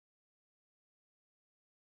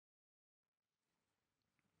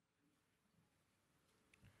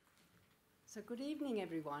So good evening,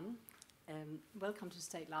 everyone. Welcome to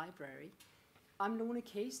State Library. I'm Lone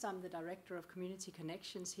Keist. I'm the Director of Community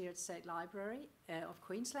Connections here at State Library of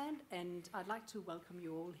Queensland, and I'd like to welcome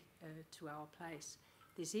you all to our place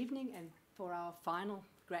this evening and for our final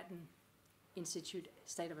Grattan Institute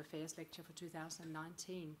State of Affairs lecture for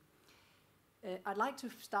 2019. I'd like to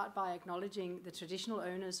start by acknowledging the traditional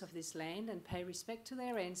owners of this land and pay respect to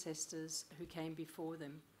their ancestors who came before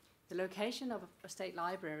them. The location of a state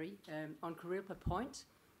library on Kurilpa Point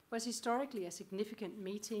was historically a significant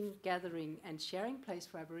meeting, gathering and sharing place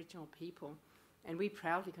for Aboriginal people, and we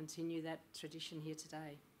proudly continue that tradition here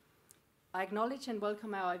today. I acknowledge and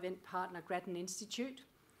welcome our event partner Grattan Institute,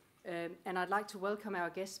 and I'd like to welcome our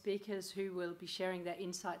guest speakers who will be sharing their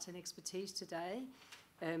insights and expertise today.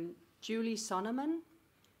 Julie Sonneman,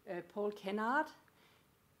 Paul Kennard,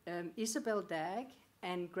 Isabel Dagg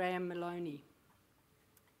and Graham Maloney.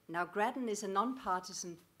 Now, Grattan is a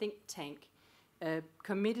non-partisan think tank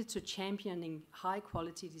committed to championing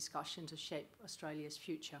high-quality discussion to shape Australia's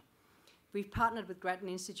future. We've partnered with Grattan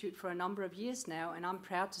Institute for a number of years now, and I'm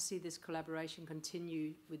proud to see this collaboration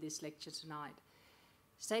continue with this lecture tonight.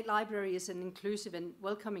 State Library is an inclusive and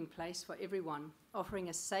welcoming place for everyone, offering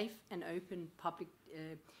a safe and open public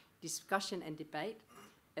discussion and debate,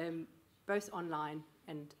 both online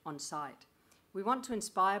and on-site. We want to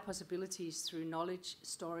inspire possibilities through knowledge,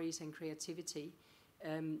 stories and creativity,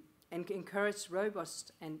 and encourage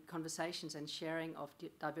robust conversations and sharing of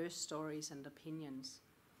diverse stories and opinions.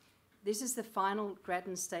 This is the final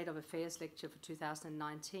Grattan State of Affairs lecture for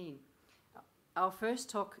 2019. Our first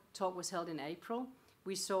talk was held in April.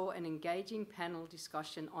 We saw an engaging panel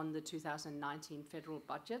discussion on the 2019 federal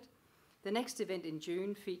budget. The next event in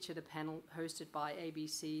June featured a panel hosted by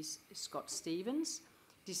ABC's Scott Stevens,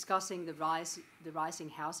 discussing the rising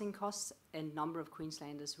housing costs and number of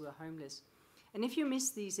Queenslanders who are homeless. And if you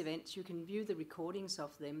miss these events, you can view the recordings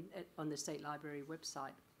of them on the State Library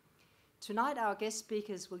website. Tonight, our guest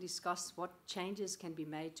speakers will discuss what changes can be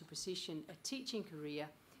made to position a teaching career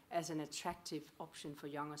as an attractive option for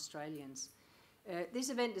young Australians.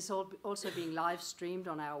 This event is also being live streamed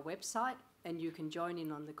on our website, and you can join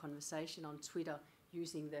in on the conversation on Twitter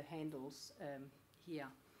using the handles here.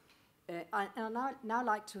 I'd now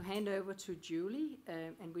like to hand over to Julie,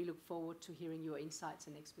 and we look forward to hearing your insights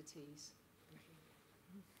and expertise.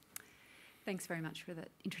 Thanks very much for that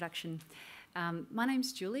introduction. My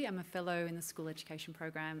name's Julie. I'm a fellow in the school education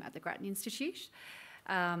program at the Grattan Institute.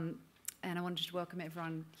 And I wanted to welcome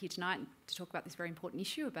everyone here tonight to talk about this very important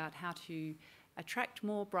issue about how to attract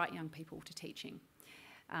more bright young people to teaching.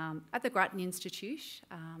 At the Grattan Institute,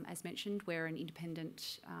 as mentioned, we're an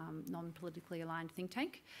independent, non-politically aligned think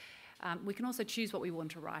tank. We can also choose what we want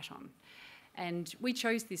to write on. And we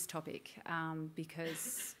chose this topic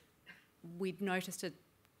because we'd noticed a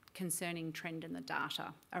concerning trend in the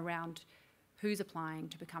data around who's applying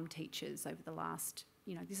to become teachers over the last,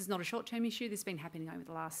 this is not a short-term issue, this has been happening over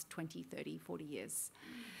the last 20, 30, 40 years.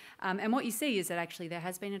 And what you see is that actually there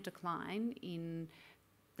has been a decline in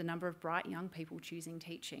the number of bright young people choosing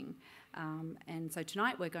teaching. And so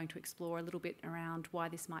tonight we're going to explore a little bit around why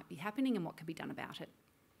this might be happening and what can be done about it.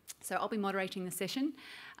 So I'll be moderating the session.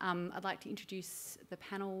 I'd like to introduce the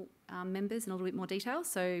panel members in a little bit more detail.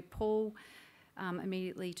 So Paul,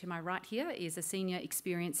 immediately to my right here, is a senior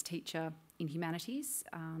experienced teacher in humanities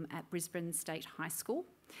at Brisbane State High School.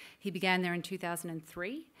 He began there in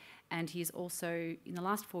 2003, and he is also, in the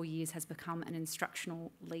last 4 years, has become an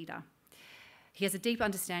instructional leader. He has a deep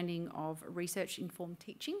understanding of research-informed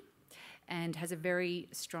teaching and has a very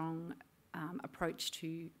strong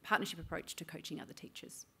partnership approach to coaching other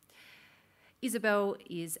teachers. Isabel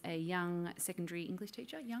is a young secondary English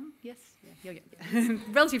teacher. Young? Yes? Yeah.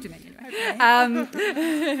 Relative to me,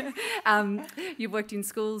 anyway. You've worked in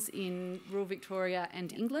schools in rural Victoria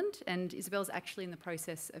and England, and Isabel's actually in the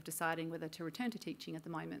process of deciding whether to return to teaching at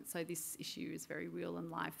the moment, so this issue is very real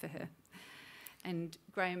and live for her. And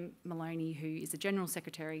Graham Maloney, who is the General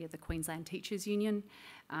Secretary of the Queensland Teachers Union,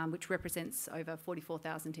 which represents over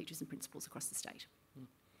 44,000 teachers and principals across the state.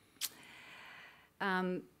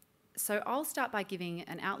 So I'll start by giving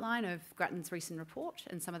an outline of Grattan's recent report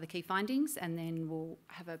and some of the key findings, and then we'll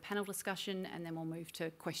have a panel discussion, and then we'll move to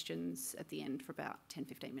questions at the end for about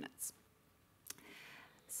 10-15 minutes.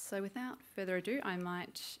 So without further ado, I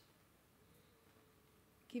might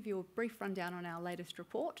give you a brief rundown on our latest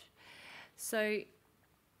report. So,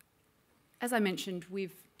 as I mentioned,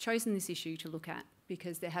 we've chosen this issue to look at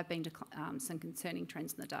because there have been some concerning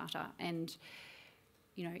trends in the data, and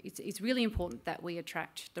it's really important that we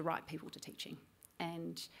attract the right people to teaching.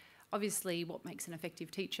 And obviously what makes an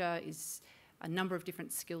effective teacher is a number of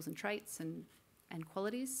different skills and traits and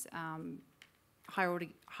qualities.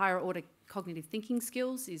 higher order cognitive thinking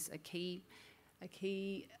skills is a key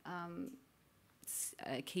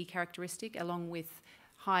characteristic, along with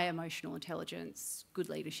high emotional intelligence, good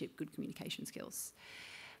leadership, good communication skills.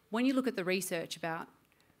 When you look at the research about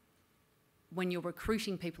when you're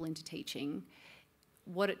recruiting people into teaching,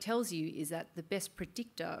 what it tells you is that the best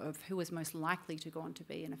predictor of who is most likely to go on to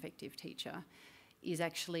be an effective teacher is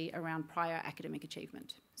actually around prior academic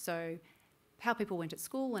achievement. So how people went at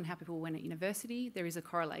school and how people went at university, there is a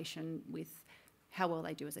correlation with how well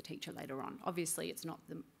they do as a teacher later on. Obviously, it's not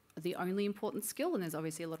the only important skill, and there's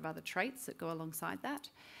obviously a lot of other traits that go alongside that,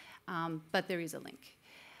 but there is a link.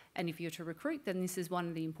 And if you're to recruit, then this is one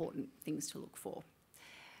of the important things to look for.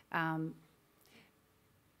 And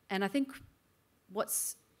I think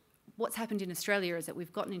what's happened in Australia is that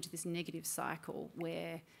we've gotten into this negative cycle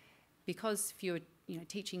where, because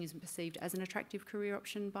teaching isn't perceived as an attractive career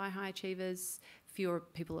option by high achievers, fewer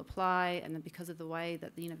people apply, and then because of the way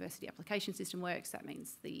that the university application system works, that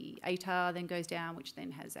means the ATAR then goes down, which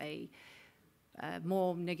then has a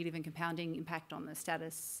more negative and compounding impact on the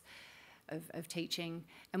status of teaching.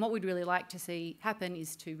 And what we'd really like to see happen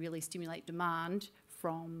is to really stimulate demand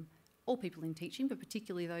from all people in teaching, but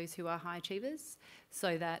particularly those who are high achievers,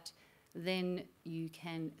 so that then you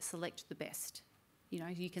can select the best.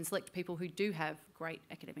 You can select people who do have great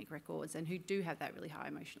academic records and who do have that really high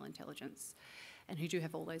emotional intelligence and who do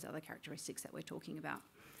have all those other characteristics that we're talking about.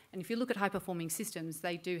 And if you look at high-performing systems,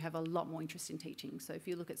 they do have a lot more interest in teaching. So if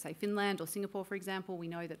you look at, say, Finland or Singapore, for example, we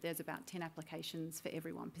know that there's about 10 applications for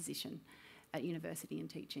every one position at university in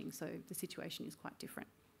teaching. So the situation is quite different.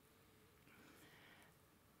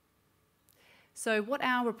 So what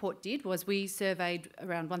our report did was we surveyed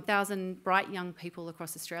around 1,000 bright young people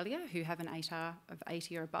across Australia who have an ATAR of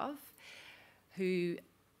 80 or above, and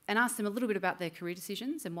asked them a little bit about their career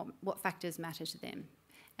decisions and what factors matter to them.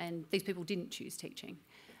 And these people didn't choose teaching.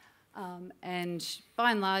 And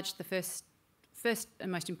by and large, the first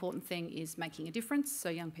and most important thing is making a difference. So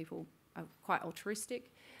young people are quite altruistic,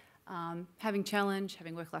 having challenge,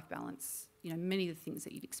 having work-life balance, many of the things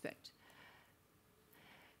that you'd expect.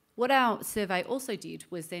 What our survey also did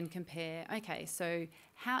was then compare, okay, so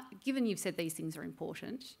given you've said these things are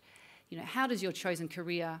important, how does your chosen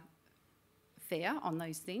career fare on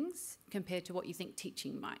those things compared to what you think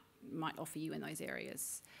teaching might offer you in those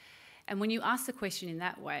areas? And when you ask the question in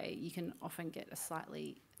that way, you can often get a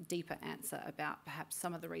slightly deeper answer about perhaps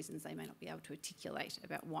some of the reasons they may not be able to articulate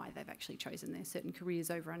about why they've actually chosen their certain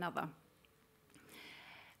careers over another.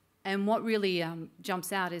 And what really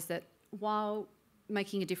jumps out is that while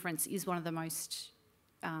making a difference is one of the most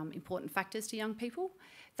important factors to young people,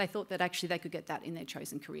 they thought that actually they could get that in their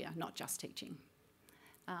chosen career, not just teaching.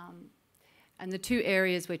 And the two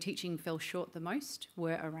areas where teaching fell short the most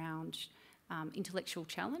were around intellectual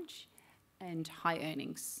challenge and high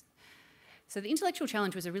earnings. So the intellectual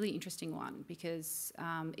challenge was a really interesting one because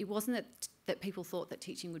it wasn't that people thought that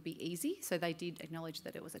teaching would be easy, so they did acknowledge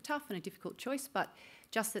that it was a tough and a difficult choice, but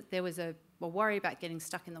just that there was a worry about getting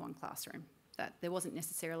stuck in the one classroom, that there wasn't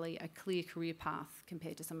necessarily a clear career path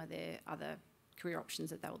compared to some of their other career options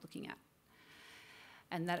that they were looking at.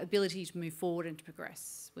 And that ability to move forward and to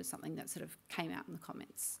progress was something that sort of came out in the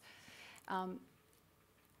comments. And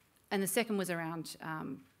the second was around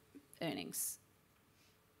earnings,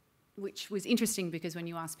 which was interesting because when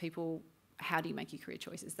you ask people, how do you make your career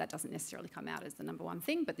choices, that doesn't necessarily come out as the number one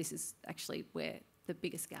thing, but this is actually where the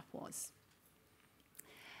biggest gap was.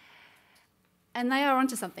 And they are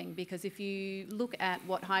onto something, because if you look at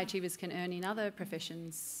what high achievers can earn in other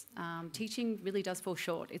professions, teaching really does fall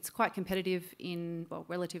short. It's quite competitive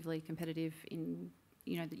relatively competitive in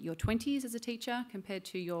your 20s as a teacher compared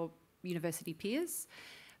to your university peers.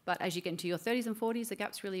 But as you get into your 30s and 40s, the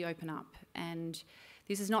gaps really open up. And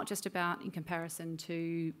this is not just about in comparison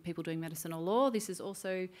to people doing medicine or law. This is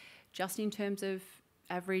also just in terms of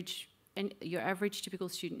your average typical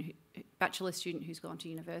student, bachelor student who's gone to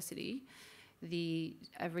university. The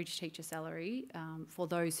average teacher salary for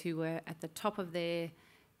those who were at the top of their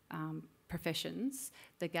professions,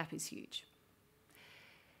 the gap is huge.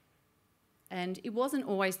 And it wasn't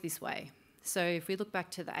always this way. So if we look back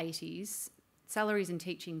to the 80s, salaries in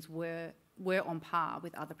teachings were on par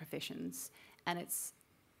with other professions, and it's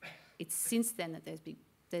since then that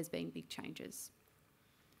there's been big changes.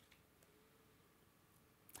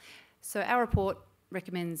 So our report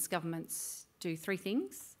recommends governments do three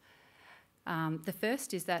things. The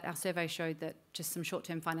first is that our survey showed that just some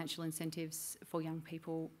short-term financial incentives for young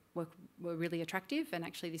people were really attractive, and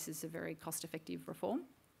actually this is a very cost-effective reform.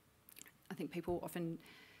 I think people often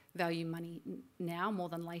value money now more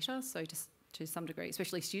than later, so just to some degree,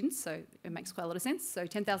 especially students, so it makes quite a lot of sense. So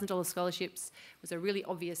 $10,000 scholarships was a really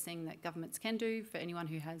obvious thing that governments can do for anyone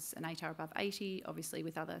who has an ATAR above 80, obviously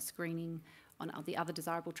with other screening on the other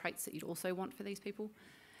desirable traits that you'd also want for these people.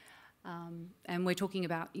 And we're talking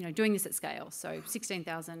about, you know, doing this at scale, so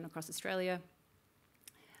 16,000 across Australia.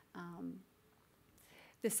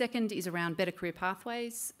 The second is around better career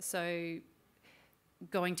pathways, so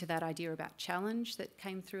going to that idea about challenge that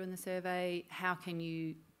came through in the survey. How can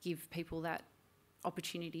you give people that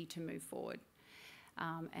opportunity to move forward?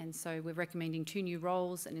 And so we're recommending 2 new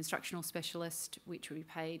roles, an instructional specialist, which will be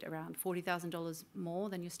paid around $40,000 more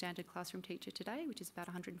than your standard classroom teacher today, which is about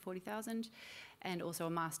 $140,000, and also a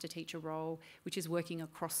master teacher role, which is working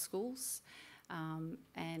across schools,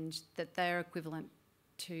 and that they're equivalent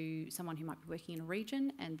to someone who might be working in a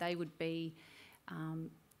region, and they would be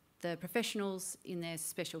the professionals in their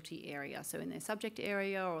specialty area, so in their subject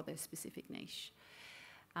area or their specific niche.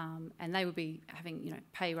 And they would be having, you know,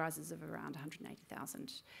 pay rises of around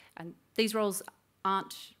 $180,000. And these roles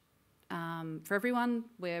aren't for everyone.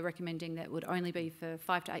 We're recommending that would only be for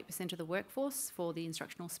 5 to 8% of the workforce for the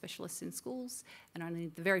instructional specialists in schools, and only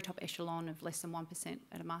the very top echelon of less than 1%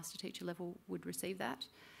 at a master teacher level would receive that.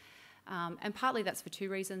 And partly that's for 2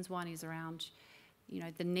 reasons. One is around, you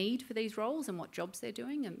know, the need for these roles and what jobs they're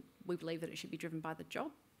doing, and we believe that it should be driven by the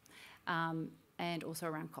job. And also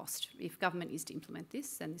around cost. If government is to implement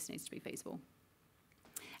this, then this needs to be feasible.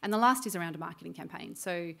 And the last is around a marketing campaign.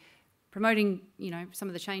 So promoting, you know, some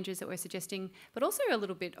of the changes that we're suggesting, but also a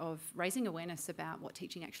little bit of raising awareness about what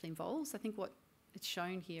teaching actually involves. I think what it's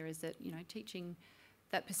shown here is that, you know, teaching,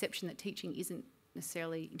 that perception that teaching isn't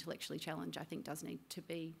necessarily intellectually challenged, I think does need to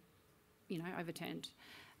be, you know, overturned.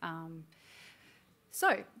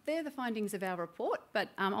 So they're the findings of our report, but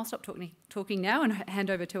I'll stop talking now and hand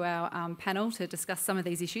over to our panel to discuss some of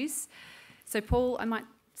these issues. So Paul, I might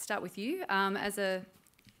start with you. As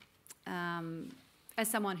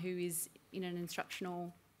someone who is in an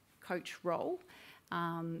instructional coach role,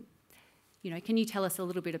 you know, can you tell us a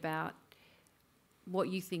little bit about what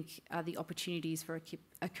you think are the opportunities for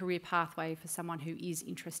a career pathway for someone who is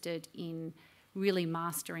interested in really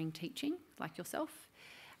mastering teaching, like yourself?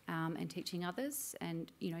 And teaching others,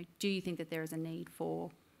 and, you know, do you think that there is a need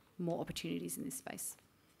for more opportunities in this space?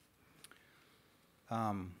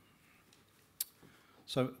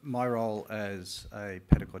 So my role as a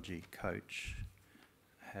pedagogy coach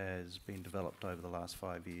has been developed over the last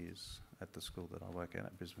 5 years at the school that I work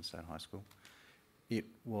at Brisbane State High School. It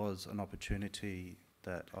was an opportunity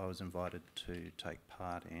that I was invited to take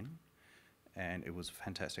part in, and it was a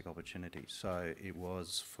fantastic opportunity. So it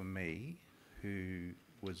was, for me, who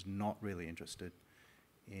was not really interested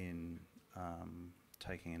in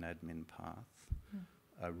taking an admin path,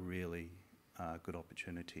 a really good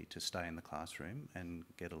opportunity to stay in the classroom and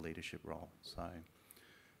get a leadership role. So,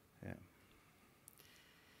 yeah.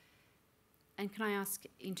 And can I ask,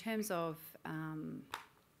 in terms of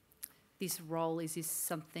this role, is this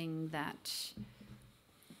something that,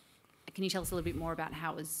 can you tell us a little bit more about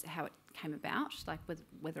how it came about, like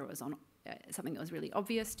whether it was on something that was really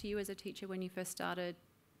obvious to you as a teacher when you first started?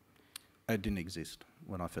 It didn't exist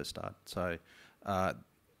when I first started. So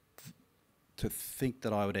to think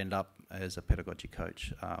that I would end up as a pedagogy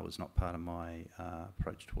coach was not part of my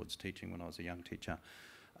approach towards teaching when I was a young teacher.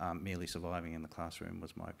 Merely surviving in the classroom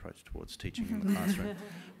was my approach towards teaching in the classroom,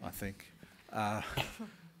 I think.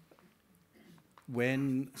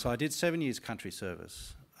 So I did 7 years country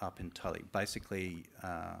service up in Tully. Basically,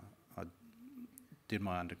 I did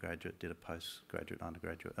my undergraduate, did a postgraduate,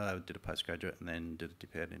 and then did a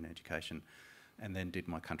diploma in education, and then did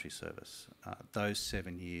my country service. Those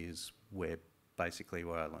 7 years were basically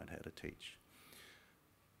where I learned how to teach.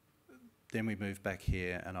 Then we moved back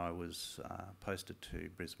here, and I was posted to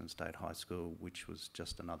Brisbane State High School, which was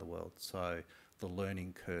just another world. So the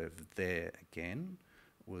learning curve there again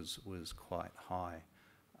was quite high.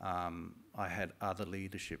 I had other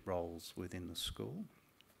leadership roles within the school.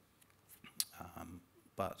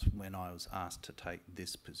 But when I was asked to take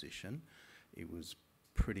this position, it was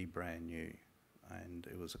pretty brand new, and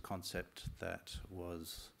it was a concept that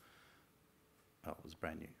was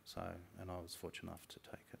brand new. So, and I was fortunate enough to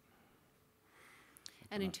take it.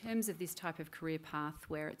 And in terms of this type of career path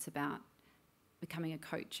where it's about becoming a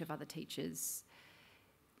coach of other teachers,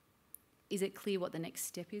 is it clear what the next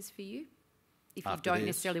step is for you? If you don't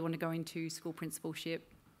necessarily want to go into school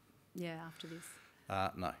principalship, after this?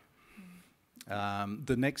 No.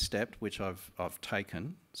 The next step, which I've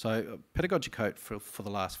taken, so pedagogy coach for the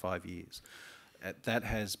last 5 years, that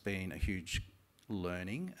has been a huge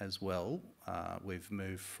learning as well. We've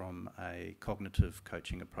moved from a cognitive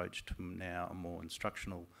coaching approach to now a more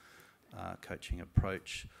instructional coaching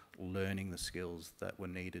approach, learning the skills that were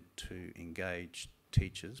needed to engage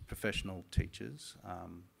teachers, professional teachers,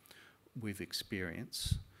 with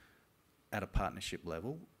experience at a partnership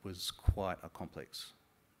level was quite a complex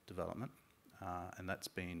development, and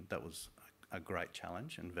that was a great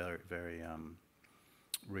challenge and very, very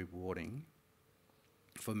rewarding.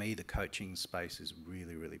 For me, the coaching space is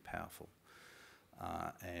really, really powerful,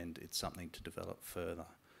 and it's something to develop further.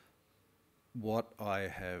 What I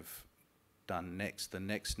have done next, the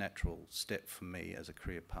next natural step for me as a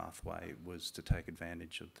career pathway, was to take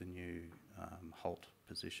advantage of the new HALT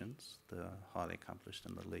positions, the highly accomplished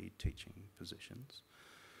and the lead teaching positions.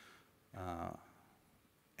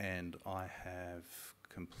 And I have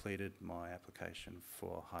completed my application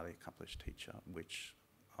for a highly accomplished teacher, which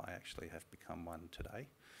I actually have become one today.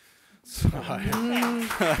 So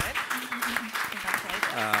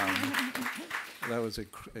that was an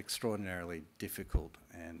extraordinarily difficult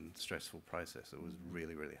and stressful process. It was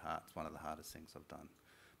really, really hard. It's one of the hardest things I've done,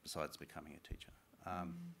 besides becoming a teacher.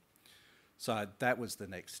 So that was the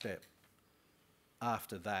next step.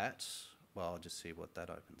 After that, well, I'll just see what that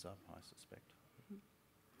opens up, I suspect.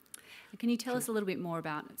 Can you tell us a little bit more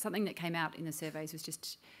about something that came out in the surveys? Was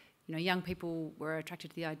just, young people were attracted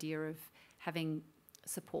to the idea of having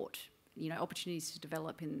support, opportunities to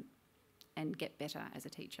develop and get better as a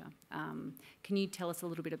teacher. Can you tell us a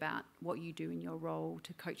little bit about what you do in your role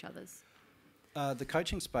to coach others? The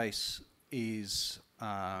coaching space is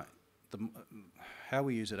how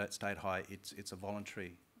we use it at State High. It's a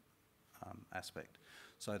voluntary aspect.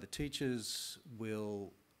 So the teachers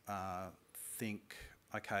will think,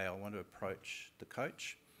 okay, I want to approach the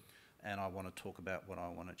coach and I want to talk about what I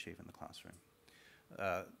want to achieve in the classroom.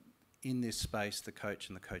 In this space, the coach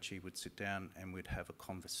and the coachee would sit down and we'd have a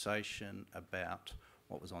conversation about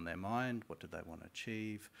what was on their mind, what did they want to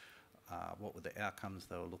achieve, what were the outcomes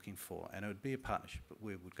they were looking for. And it would be a partnership, but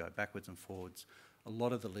we would go backwards and forwards. A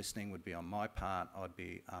lot of the listening would be on my part. I'd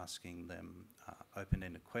be asking them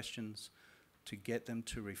open-ended questions to get them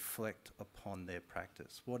to reflect upon their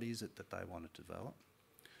practice. What is it that they want to develop?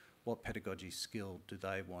 What pedagogy skill do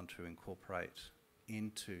they want to incorporate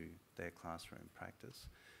into their classroom practice?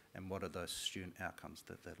 And what are those student outcomes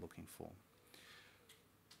that they're looking for?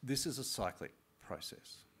 This is a cyclic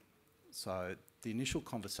process. So the initial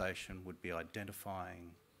conversation would be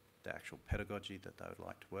identifying the actual pedagogy that they would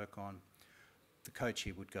like to work on. The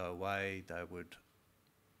coachee would go away, they would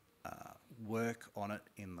work on it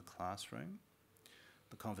in the classroom.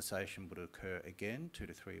 The conversation would occur again 2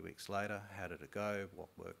 to 3 weeks later. How did it go? What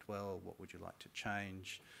worked well? What would you like to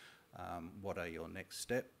change? What are your next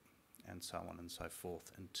steps? And so on and so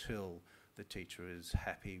forth, until the teacher is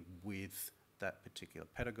happy with that particular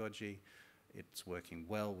pedagogy, it's working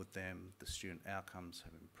well with them, the student outcomes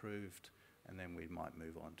have improved, and then we might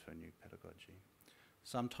move on to a new pedagogy.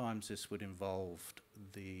 Sometimes this would involve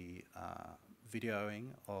the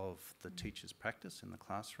videoing of the teacher's practice in the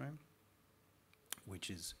classroom, which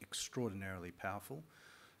is extraordinarily powerful,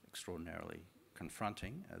 extraordinarily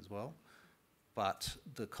confronting as well. But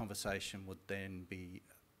the conversation would then be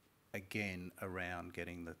again around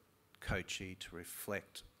getting the coachee to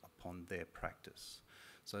reflect upon their practice.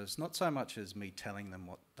 So it's not so much as me telling them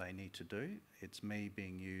what they need to do, it's me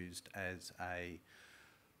being used as a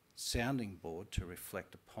sounding board to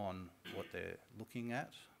reflect upon what they're looking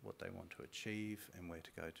at, what they want to achieve, and where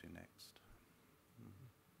to go to next.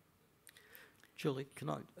 Julie, can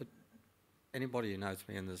I, anybody who knows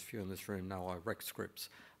me, and there's a few in this room, know I wreck scripts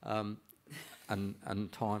and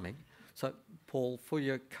timing. So, Paul, for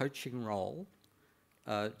your coaching role,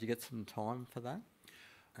 do you get some time for that?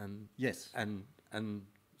 And yes. And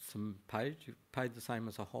some paid? You paid the same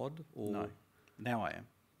as a HOD? Or no. Now I am,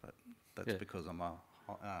 but that's because I'm a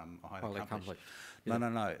highly accomplished. Yeah.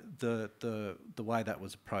 No. The way that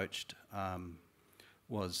was approached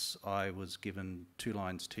was I was given 2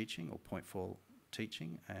 lines teaching, or 0.4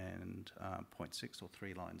 teaching, and 0.6 or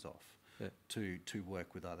 3 lines off to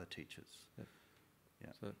work with other teachers. Yeah.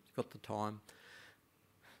 Yeah. So you've got the time.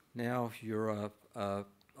 Now, if you're a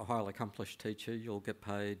highly accomplished teacher, you'll get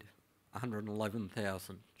paid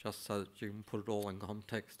 $111,000, just so that you can put it all in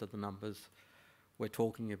context of the numbers we're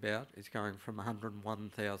talking about. Is going from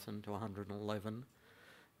 $101,000 to $111,000,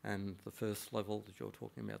 and the first level that you're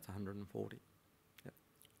talking about is $140,000. Yep.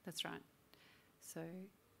 That's right. So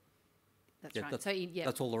that's yeah, right. That's, so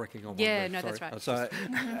that's all the reckoning on. Yeah, one no, there. that's Sorry.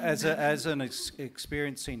 right. So as an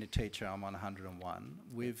experienced senior teacher, I'm on 101.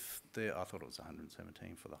 With the, I thought it was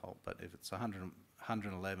 117 for the HALT, but if it's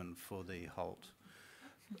 111 for the HALT,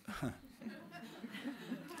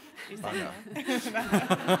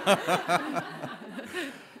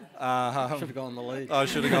 Should have gone the lead. I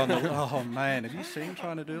should have gone the... Oh, man, have you seen him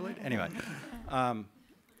trying to do lead? Anyway.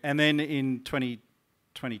 And then in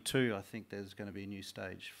 2022, I think there's going to be a new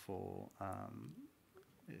stage for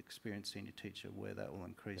experienced senior teacher where that will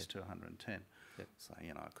increase to 110. Yep. So,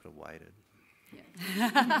 you know, I could have waited. Yeah.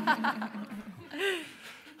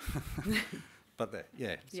 But that,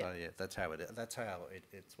 yeah, Yeah. so yeah, that's how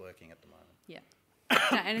it's working at the moment. Yeah.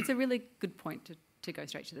 No, and it's a really good point to go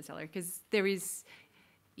straight to the salary, because there is,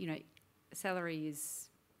 you know, salary is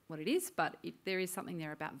what it is, but there is something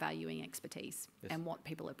there about valuing expertise and what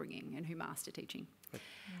people are bringing and who master teaching.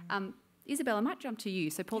 Isabel, I might jump to you.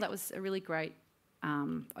 So, Paul, that was a really great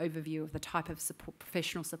overview of the type of support,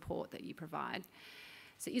 professional support that you provide.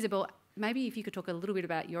 So, Isabel, maybe if you could talk a little bit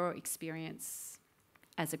about your experience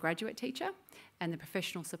as a graduate teacher and the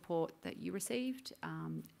professional support that you received,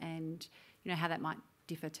 and you know how that might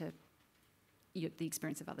differ to the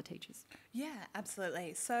experience of other teachers. Yeah,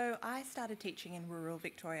 absolutely. So I started teaching in rural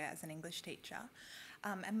Victoria as an English teacher,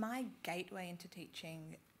 and my gateway into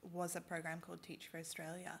teaching was a program called Teach for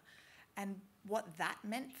Australia. And what that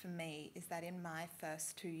meant for me is that in my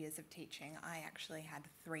first 2 years of teaching, I actually had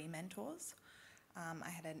 3 mentors. I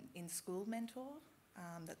had an in-school mentor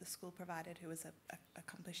that the school provided, who was an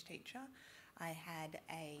accomplished teacher. I had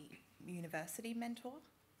a university mentor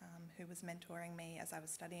who was mentoring me as I was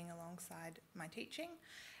studying alongside my teaching,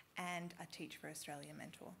 and a Teach for Australia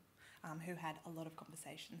mentor who had a lot of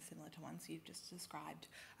conversations similar to ones you've just described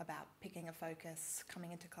about picking a focus,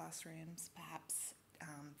 coming into classrooms, perhaps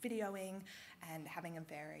videoing, and having a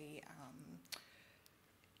very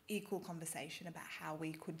equal conversation about how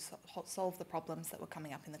we could solve the problems that were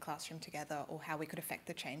coming up in the classroom together, or how we could affect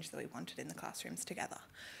the change that we wanted in the classrooms together.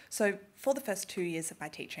 So for the first 2 years of my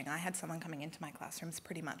teaching, I had someone coming into my classrooms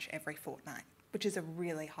pretty much every fortnight, which is a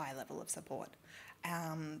really high level of support.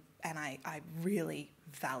 And I really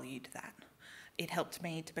valued that. It helped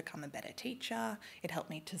me to become a better teacher. It helped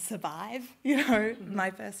me to survive,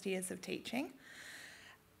 my first years of teaching.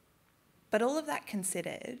 But all of that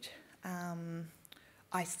considered,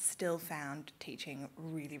 I still found teaching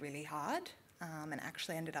really, really hard, and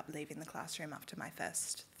actually ended up leaving the classroom after my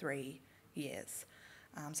first 3 years.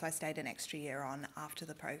 So I stayed an extra year on after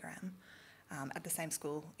the program at the same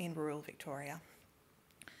school in rural Victoria.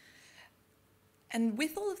 And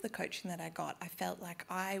with all of the coaching that I got, I felt like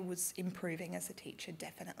I was improving as a teacher,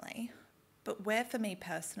 definitely. But where for me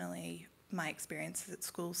personally, my experiences at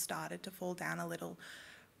school started to fall down a little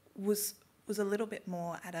was a little bit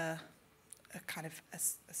more at a kind of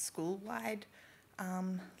a school-wide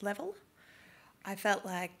level. I felt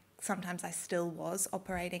like sometimes I still was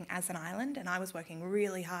operating as an island, and I was working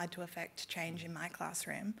really hard to affect change in my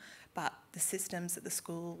classroom, but the systems at the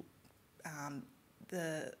school,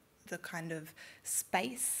 the kind of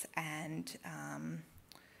space and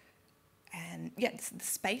the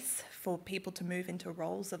space for people to move into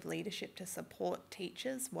roles of leadership to support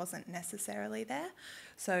teachers wasn't necessarily there.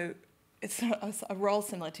 So it's a role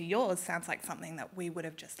similar to yours sounds like something that we would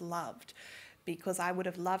have just loved, because I would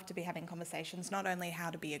have loved to be having conversations not only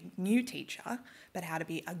how to be a new teacher, but how to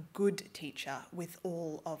be a good teacher with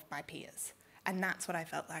all of my peers. And that's what I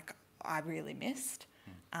felt like I really missed.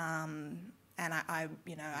 And I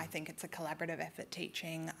think it's a collaborative effort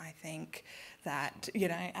teaching. I think that,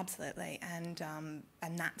 absolutely. And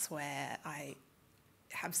that's where I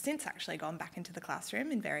have since actually gone back into the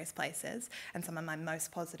classroom in various places, and some of my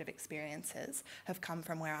most positive experiences have come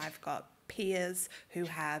from where I've got peers who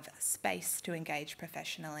have space to engage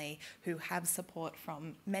professionally, who have support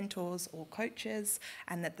from mentors or coaches,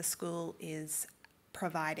 and that the school is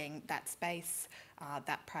providing that space,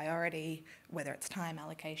 that priority, whether it's time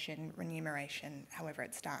allocation, remuneration, however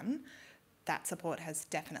it's done. That support has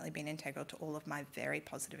definitely been integral to all of my very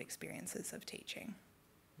positive experiences of teaching.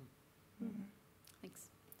 Thanks.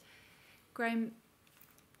 Graham,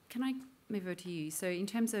 can I move over to you? So in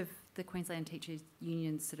terms of the Queensland Teachers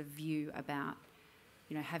Union's sort of view about,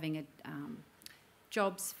 having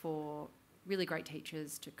jobs for really great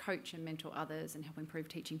teachers to coach and mentor others and help improve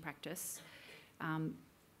teaching practice,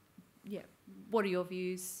 what are your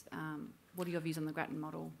views? What are your views on the Grattan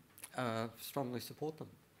model? Strongly support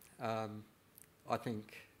them. I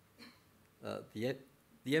think the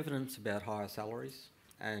evidence about higher salaries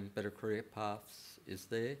and better career paths is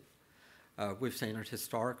there. We've seen it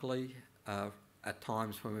historically. At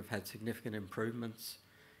times when we've had significant improvements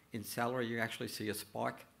in salary, you actually see a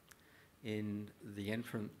spike in the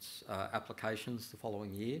entrance applications the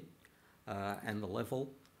following year, and the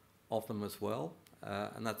level of them as well.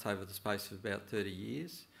 And that's over the space of about 30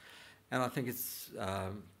 years. And I think it's,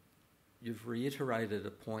 you've reiterated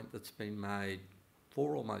a point that's been made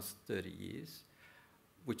for almost 30 years,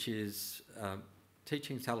 which is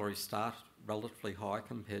teaching salaries start relatively high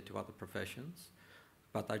compared to other professions,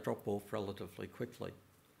 but they drop off relatively quickly.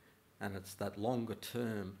 And it's that longer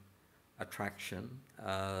term attraction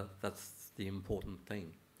that's the important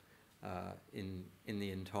thing in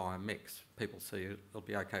the entire mix. People see it'll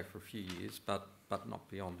be okay for a few years, but not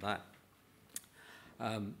beyond that.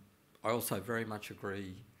 I also very much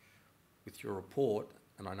agree with your report,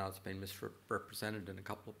 and I know it's been misrepresented in a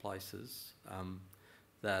couple of places,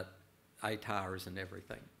 that ATAR isn't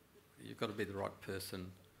everything. You've got to be the right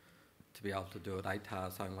person to be able to do it. ATAR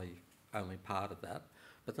is only part of that.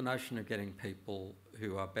 But the notion of getting people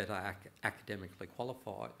who are better academically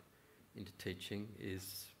qualified into teaching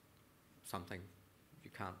is something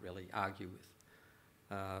you can't really argue with.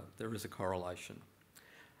 There is a correlation.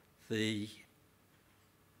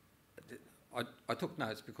 I took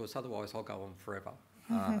notes because otherwise I'll go on forever,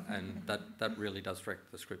 and that really does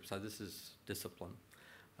direct the script. So this is discipline,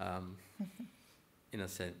 in a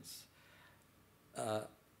sense. I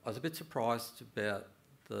was a bit surprised about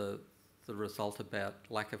the result about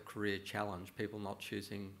lack of career challenge, people not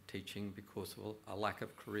choosing teaching because of a lack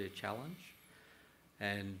of career challenge.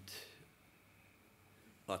 And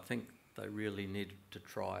I think they really needed to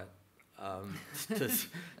try it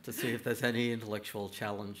to see if there's any intellectual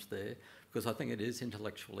challenge there, because I think it is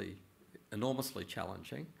intellectually enormously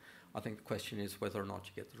challenging. I think the question is whether or not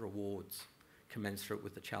you get the rewards commensurate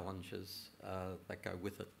with the challenges that go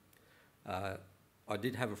with it. I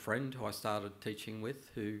did have a friend who I started teaching with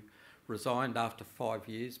who resigned after 5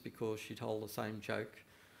 years because she told the same joke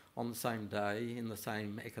on the same day in the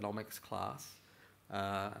same economics class,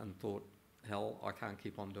 and thought, hell, I can't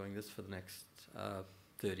keep on doing this for the next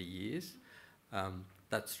 30 years.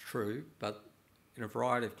 That's true, but in a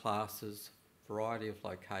variety of classes, variety of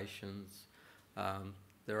locations,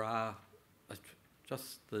 there are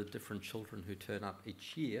just the different children who turn up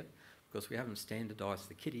each year, because we haven't standardised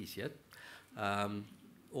the kiddies yet.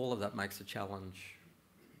 All of that makes the job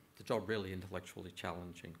really intellectually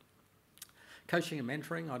challenging. Coaching and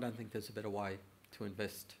mentoring, I don't think there's a better way to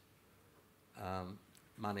invest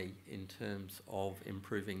money in terms of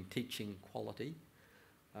improving teaching quality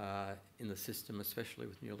in the system, especially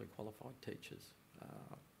with newly qualified teachers.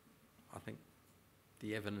 I think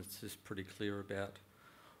the evidence is pretty clear about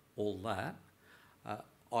all that.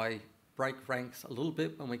 I break ranks a little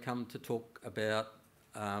bit when we come to talk about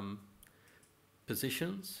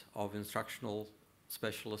positions of instructional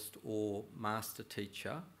specialist or master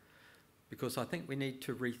teacher, because I think we need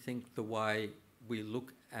to rethink the way we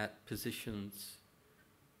look at positions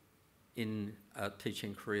in a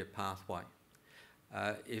teaching career pathway.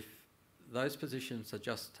 If those positions are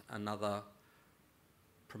just another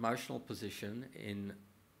promotional position in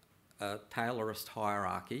a Taylorist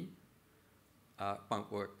hierarchy, won't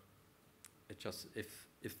work. It just, if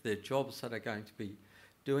they're jobs that are going to be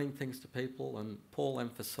doing things to people, and Paul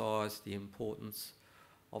emphasised the importance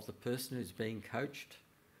of the person who's being coached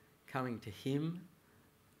coming to him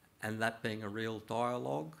and that being a real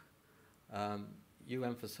dialogue. You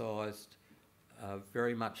emphasised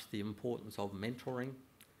very much the importance of mentoring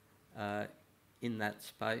in that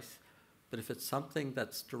space. But if it's something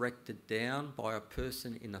that's directed down by a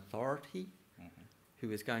person in authority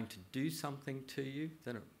who is going to do something to you,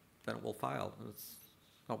 then it will fail, and it's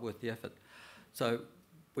not worth the effort. So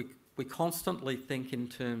we constantly think in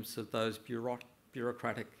terms of those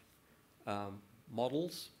bureaucratic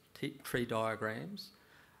models, tree diagrams.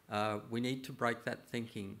 We need to break that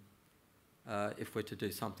thinking if we're to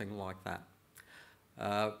do something like that.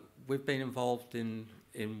 We've been involved in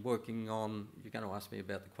working on, you're going to ask me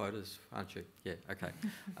about the quotas, aren't you? Yeah, okay.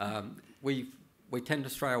 We tend to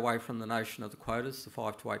stray away from the notion of the quotas, the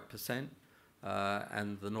 5 to 8%,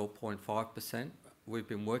 and the 0.5%. We've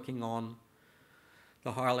been working on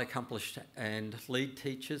the highly accomplished and lead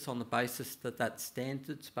teachers on the basis that that's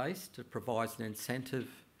standards-based. It provides an incentive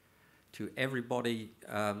to everybody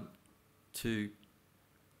to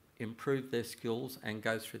improve their skills and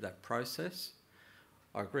go through that process.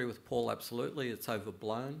 I agree with Paul, absolutely, it's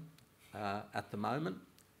overblown at the moment,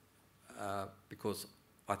 because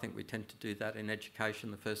I think we tend to do that in education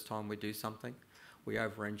the first time we do something. We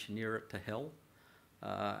over-engineer it to hell,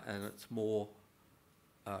 and it's more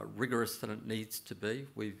rigorous than it needs to be.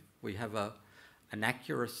 We have an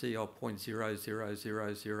accuracy of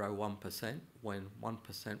 0.00001%, when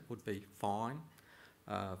 1% would be fine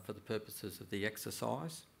for the purposes of the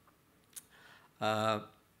exercise.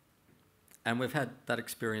 And we've had that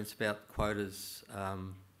experience about quotas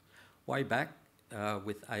way back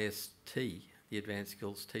with AST, the Advanced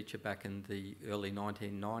Skills Teacher, back in the early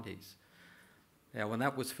 1990s. Now, when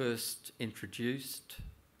that was first introduced,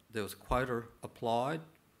 there was a quota applied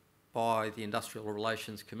by the Industrial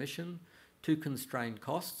Relations Commission to constrain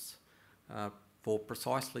costs for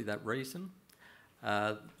precisely that reason.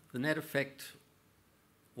 The net effect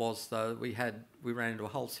was, though, we ran into a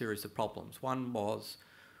whole series of problems. One was,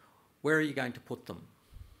 where are you going to put them?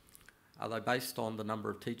 Are they based on the number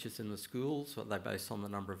of teachers in the schools? Are they based on the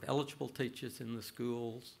number of eligible teachers in the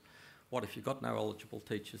schools? What if you've got no eligible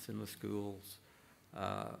teachers in the schools?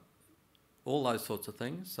 All those sorts of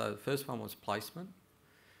things. So the first one was placement.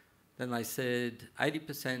 Then they said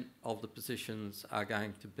 80% of the positions are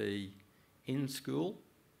going to be in school.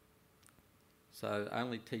 So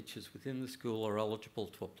only teachers within the school are eligible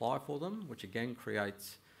to apply for them, which again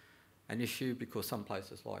creates an issue because some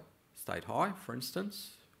places like State High, for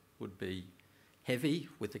instance, would be heavy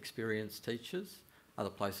with experienced teachers. Other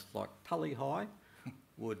places like Tully High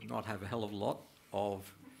would not have a hell of a lot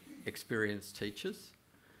of experienced teachers.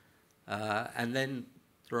 And then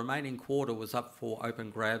the remaining quarter was up for open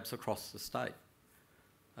grabs across the state.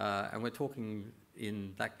 And we're talking,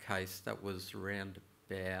 in that case, that was around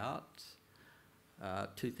about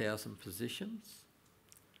 2,000 positions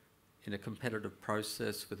in a competitive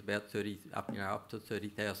process with about up to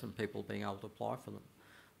 30,000 people being able to apply for them.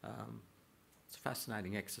 It's a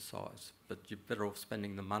fascinating exercise, but you're better off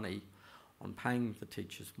spending the money on paying the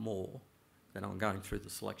teachers more than on going through the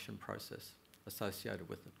selection process associated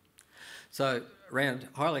with it. So around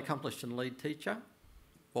highly accomplished and lead teacher,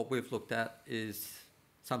 what we've looked at is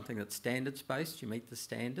something that's standards-based. You meet the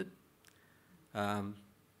standard.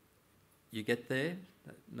 You get there,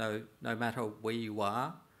 no matter where you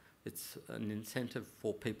are. It's an incentive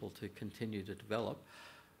for people to continue to develop.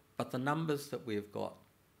 But the numbers that we've got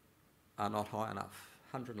are not high enough.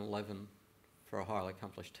 111 for a highly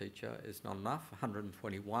accomplished teacher is not enough.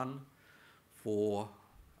 121 for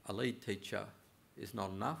a lead teacher is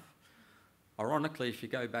not enough. Ironically, if you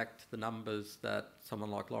go back to the numbers that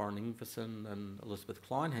someone like Lauren Ingverson and Elizabeth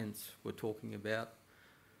Kleinhans were talking about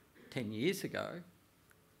 10 years ago,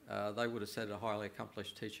 they would have said a highly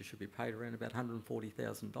accomplished teacher should be paid around about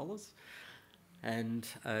 $140,000, and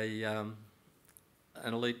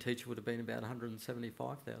an elite teacher would have been about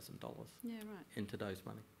 $175,000 Yeah, right. in today's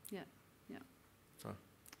money. Yeah, yeah. So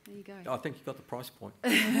there you go. I think you got the price point.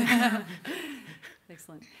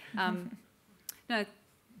 Excellent. No,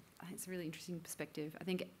 I think it's a really interesting perspective. I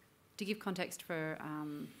think to give context for,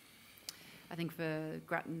 I think for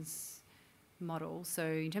Grattan's model, so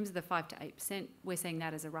in terms of the 5 to 8%, we're seeing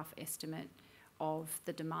that as a rough estimate of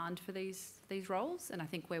the demand for these roles. And I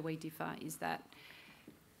think where we differ is that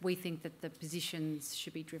we think that the positions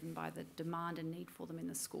should be driven by the demand and need for them in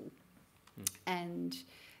the school. And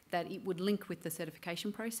that it would link with the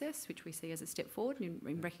certification process, which we see as a step forward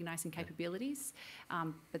in recognising capabilities,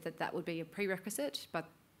 but that would be a prerequisite, but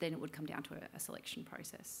then it would come down to a selection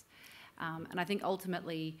process. And I think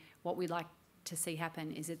ultimately what we'd like to see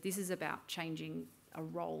happen is that this is about changing a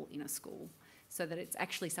role in a school so that it's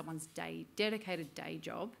actually someone's dedicated day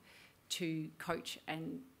job to coach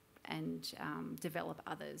and develop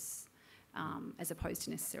others, as opposed to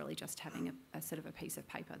necessarily just having a sort of a piece of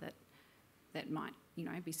paper that might,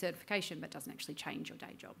 be certification but doesn't actually change your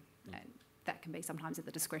day job. And that can be sometimes at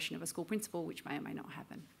the discretion of a school principal, which may or may not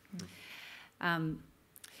happen.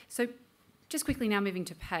 So just quickly now moving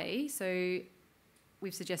to pay. So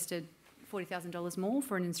we've suggested $40,000 more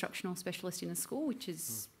for an instructional specialist in a school, which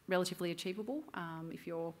is relatively achievable if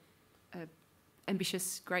you're an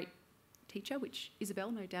ambitious, great teacher, which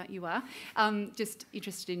Isabel, no doubt you are. Just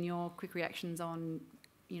interested in your quick reactions on,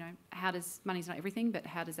 how does, money's not everything, but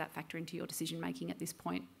how does that factor into your decision making at this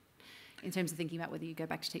point in terms of thinking about whether you go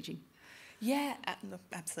back to teaching? Yeah, look,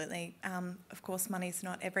 absolutely. Of course, money's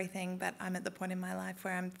not everything, but I'm at the point in my life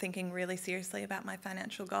where I'm thinking really seriously about my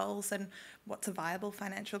financial goals and what's a viable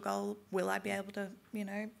financial goal. Will I be able to,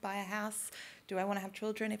 buy a house? Do I want to have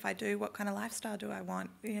children? If I do, what kind of lifestyle do I want?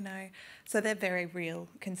 So they're very real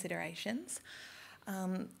considerations.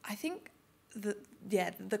 I think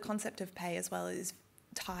the concept of pay as well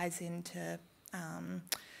ties into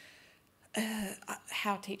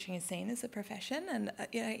how teaching is seen as a profession. And,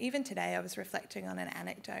 even today I was reflecting on an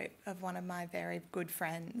anecdote of one of my very good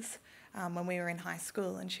friends when we were in high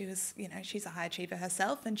school, and she was, she's a high achiever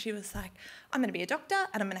herself, and she was like, I'm going to be a doctor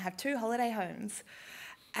and I'm going to have 2 holiday homes.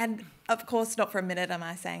 And of course, not for a minute am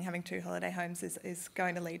I saying having 2 holiday homes is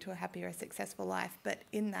going to lead to a happier, successful life. But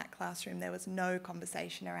in that classroom, there was no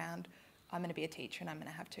conversation around, I'm going to be a teacher and I'm going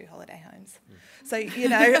to have 2 holiday homes. So,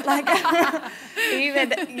 even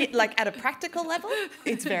like at a practical level,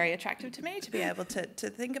 it's very attractive to me to be able to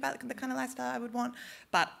think about the kind of lifestyle I would want.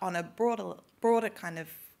 But on a broader kind of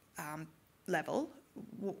level,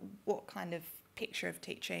 what kind of picture of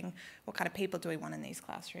teaching, what kind of people do we want in these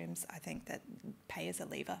classrooms, I think that pay is a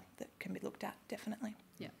lever that can be looked at, definitely.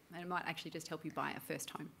 Yeah, and it might actually just help you buy a first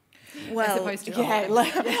home. Well, opposed to yeah,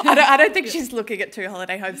 I don't think she's looking at 2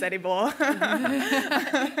 holiday homes anymore.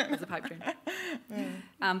 As a pipe dream.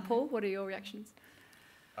 Paul, what are your reactions?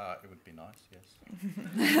 It would be nice, yes.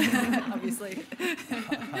 Obviously.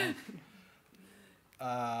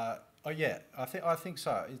 I think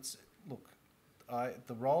so. It's look,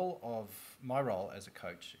 my role as a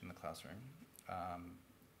coach in the classroom.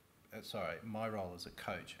 My role as a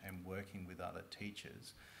coach and working with other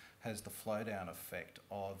teachers has the flow down effect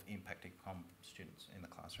of impacting upon students in the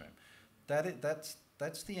classroom.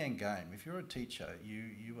 That's the end game. If you're a teacher,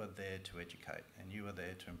 you are there to educate and you are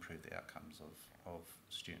there to improve the outcomes of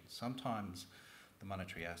students. Sometimes the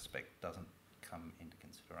monetary aspect doesn't come into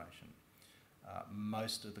consideration.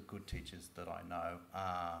 Most of the good teachers that I know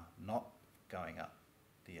are not going up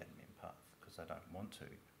the admin path because they don't want to.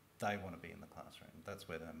 They want to be in the classroom. That's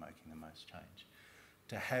where they're making the most change.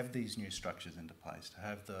 To have these new structures into place, to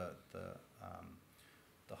have the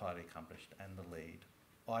highly accomplished and the lead,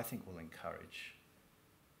 I think will encourage,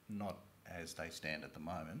 not as they stand at the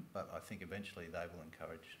moment, but I think eventually they will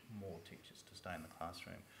encourage more teachers to stay in the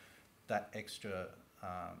classroom. That extra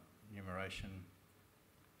numeration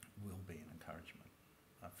will be an encouragement,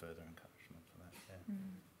 a further encouragement for that. Yeah.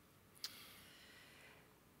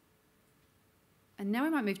 And now we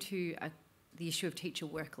might move to the issue of teacher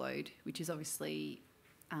workload, which is obviously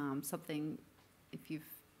something, if you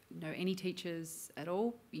know any teachers at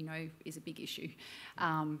all, you know is a big issue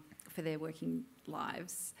for their working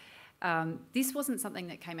lives. This wasn't something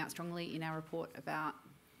that came out strongly in our report about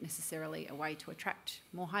necessarily a way to attract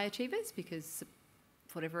more high achievers, because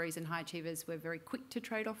for whatever reason, high achievers were very quick to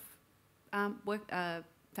trade off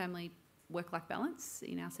family work-life balance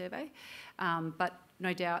in our survey. But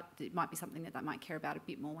no doubt it might be something that they might care about a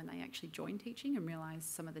bit more when they actually join teaching and realise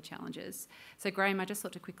some of the challenges. So Graham, I just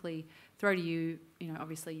thought to quickly throw to you,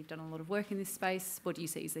 obviously you've done a lot of work in this space. What do you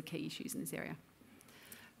see as the key issues in this area?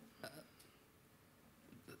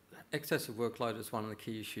 Excessive workload is one of the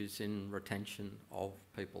key issues in retention of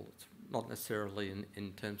people. It's not necessarily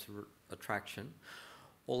in terms of attraction,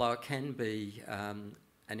 although it can be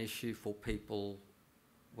an issue for people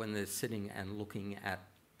when they're sitting and looking at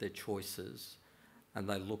their choices and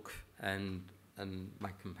they look and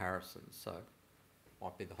make comparisons. So it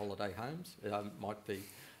might be the holiday homes, it might be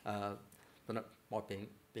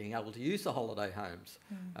being able to use the holiday homes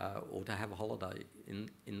or to have a holiday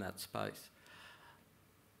in that space.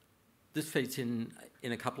 This feeds in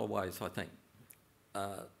a couple of ways, I think.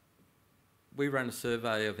 We ran a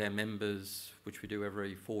survey of our members, which we do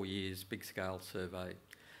every 4 years, big scale survey.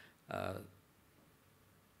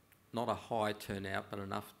 Not a high turnout, but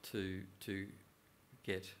enough to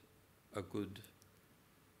get a good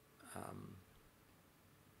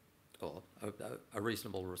or a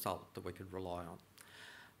reasonable result that we could rely on.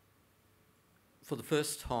 For the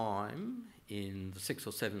first time in the 6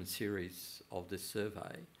 or 7 series of this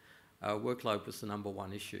survey, workload was the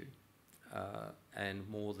 #1 issue, and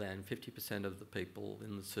more than 50% of the people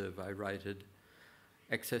in the survey rated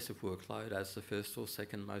excessive workload as the first or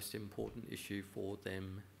second most important issue for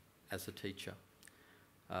them as a teacher,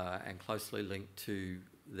 and closely linked to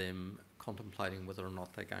them contemplating whether or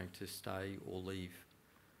not they're going to stay or leave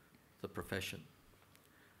the profession.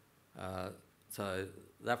 So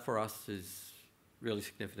that for us is really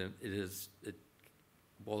significant. It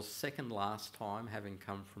was second last time, having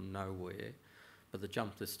come from nowhere, but the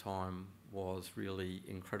jump this time was really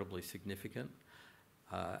incredibly significant,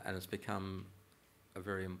 and it's become a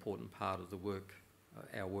very important part of the work,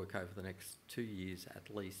 our work over the next 2 years at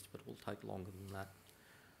least, but it will take longer than that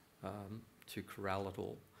to corral it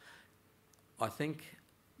all. I think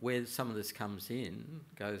where some of this comes in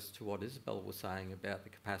goes to what Isabel was saying about the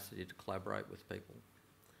capacity to collaborate with people,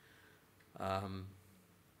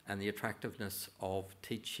 and the attractiveness of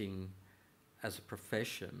teaching as a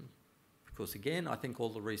profession, because again, I think all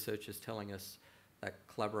the research is telling us that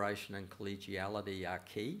collaboration and collegiality are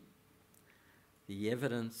key. The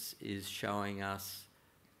evidence is showing us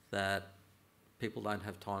that people don't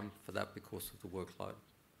have time for that because of the workload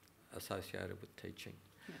associated with teaching.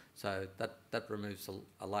 Yeah. So that removes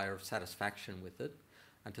a layer of satisfaction with it,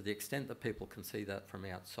 and to the extent that people can see that from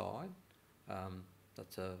outside,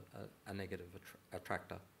 that's a negative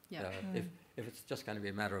attractor. Yeah. If it's just going to be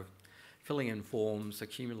a matter of filling in forms,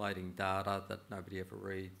 accumulating data that nobody ever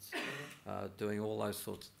reads, doing all those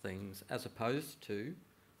sorts of things, as opposed to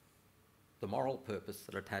the moral purpose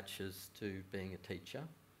that attaches to being a teacher,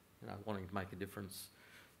 wanting to make a difference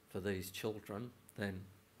for these children, then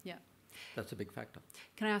yeah, that's a big factor.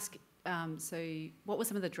 Can I ask, So what were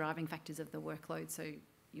some of the driving factors of the workload? So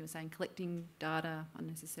you were saying collecting data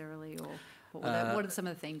unnecessarily, or what are some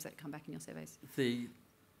of the themes that come back in your surveys? The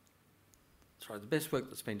best work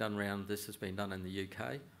that's been done around this has been done in the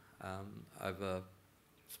UK over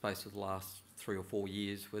space of the last 3 or 4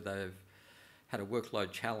 years, where they've had a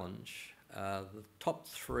workload challenge. The top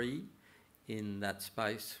 3 in that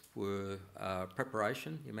space were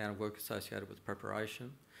preparation, the amount of work associated with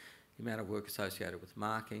preparation, the amount of work associated with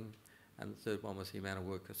marking, and the third one was the amount of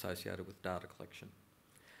work associated with data collection.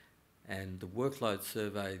 And the workload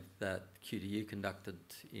survey that QTU conducted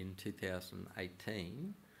in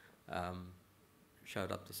 2018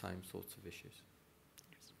 showed up the same sorts of issues.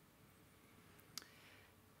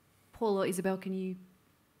 Paul or Isabel, can you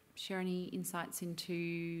share any insights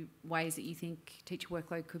into ways that you think teacher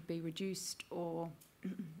workload could be reduced, or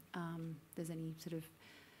there's any sort of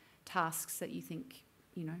tasks that you think,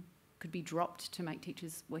 could be dropped to make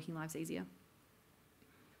teachers' working lives easier?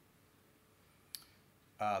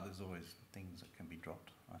 There's always things that can be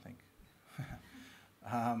dropped, I think.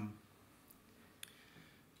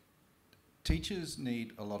 Teachers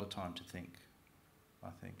need a lot of time to think, I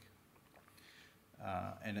think.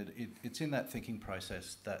 And it's in that thinking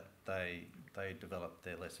process that they develop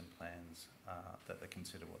their lesson plans, that they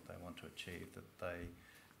consider what they want to achieve, that they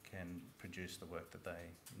can produce the work that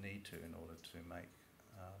they need to in order to make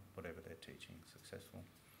whatever they're teaching successful.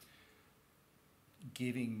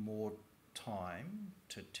 Giving more time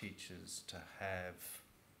to teachers to have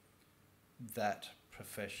that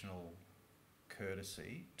professional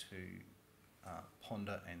courtesy to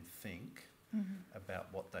ponder and think about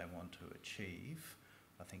what they want to achieve,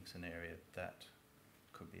 I think is an area that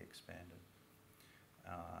could be expanded.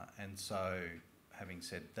 And so, having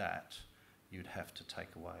said that, you'd have to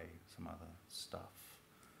take away some other stuff,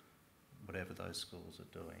 whatever those schools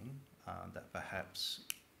are doing, that perhaps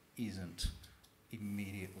isn't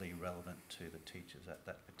immediately relevant to the teachers at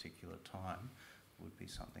that particular time, would be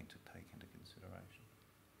something to take into consideration.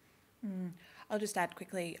 I'll just add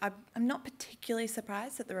quickly, I'm not particularly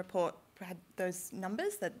surprised that the report had those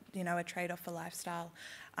numbers, that, a trade-off for lifestyle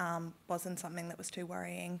wasn't something that was too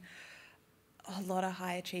worrying. A lot of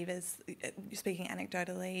high achievers, speaking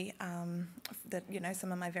anecdotally, that,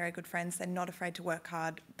 some of my very good friends, they're not afraid to work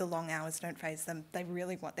hard. The long hours don't faze them. They're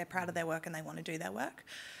proud of their work and they want to do their work.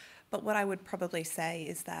 But what I would probably say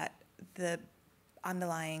is that the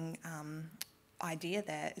underlying idea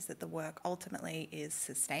there is that the work ultimately is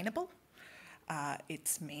sustainable,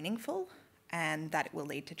 it's meaningful, and that it will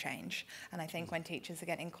lead to change. And I think when teachers are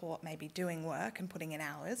getting caught maybe doing work and putting in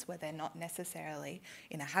hours where they're not necessarily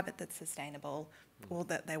in a habit that's sustainable, or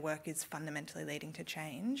that their work is fundamentally leading to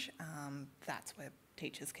change, that's where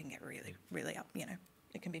teachers can get really, really up,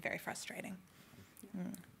 it can be very frustrating.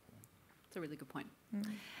 That's a really good point.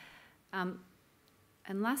 And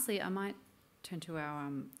lastly, I might turn to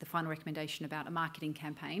our the final recommendation about a marketing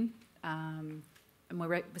campaign. And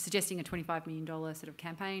we're suggesting a $25 million sort of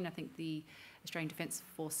campaign. I think the Australian Defence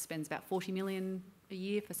Force spends about $40 million a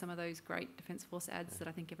year for some of those great Defence Force ads that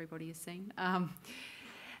I think everybody has seen.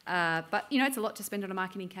 But, it's a lot to spend on a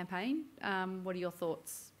marketing campaign. What are your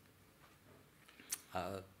thoughts?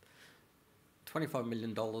 $25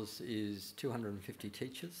 million is 250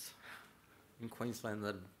 teachers. In Queensland,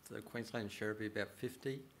 the Queensland share would be about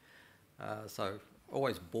 50. So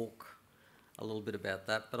always balk a little bit about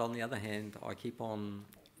that. But on the other hand, I keep on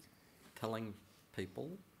telling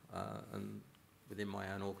people, and within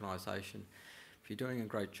my own organisation, if you're doing a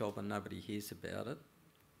great job and nobody hears about it,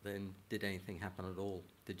 then did anything happen at all?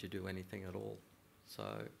 Did you do anything at all? So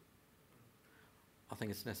I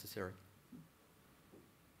think it's necessary.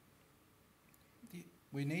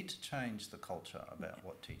 We need to change the culture about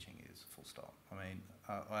what teaching is, full stop. I mean,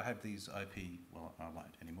 I have these OP, well, I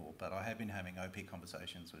won't anymore, but I have been having OP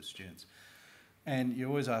conversations with students. And you're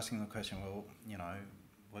always asking the question, well,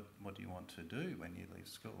 what do you want to do when you leave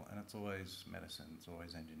school? And it's always medicine, it's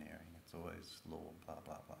always engineering, it's always law, blah,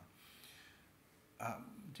 blah, blah.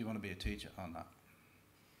 Do you want to be a teacher? Oh, no.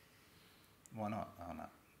 Why not? Oh, no.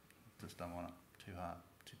 Just don't want it. Too hard,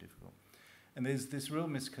 too difficult. And there's this real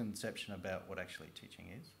misconception about what actually teaching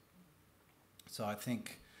is. So I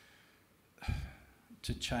think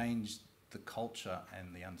to change the culture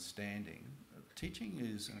and the understanding, teaching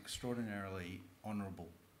is an extraordinarily honourable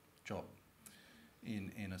job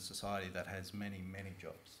in a society that has many, many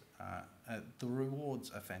jobs. The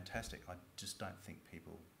rewards are fantastic. I just don't think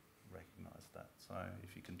people recognise that. So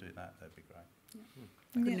if you can do that, that'd be great. Yeah.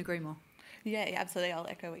 I couldn't agree more. Yeah, absolutely. I'll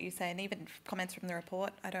echo what you say. And even comments from the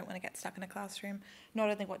report, I don't want to get stuck in a classroom. Not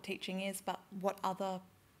only what teaching is, but what other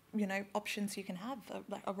options you can have,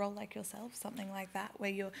 like a role like yourself, something like that, where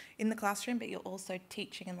you're in the classroom, but you're also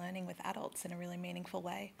teaching and learning with adults in a really meaningful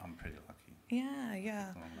way. I'm pretty lucky.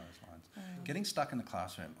 Yeah. Along those lines. Getting stuck in the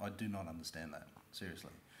classroom, I do not understand that,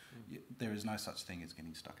 seriously. There is no such thing as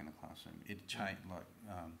getting stuck in a classroom. It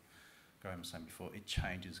Graham was saying before, it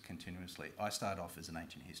changes continuously. I started off as an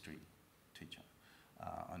ancient history teacher.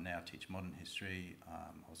 I now teach modern history.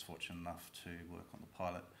 I was fortunate enough to work on the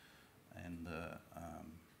pilot and the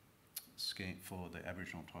scheme for the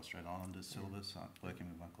Aboriginal and Torres Strait Islanders syllabus, working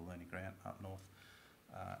with Uncle Lenny Grant up north.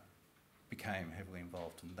 Became heavily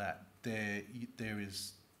involved in that. There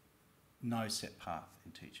is no set path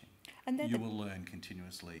in teaching. And you will learn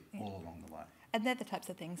continuously all along the way. And they're the types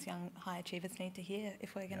of things young high achievers need to hear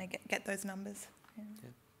if we're going to get those numbers.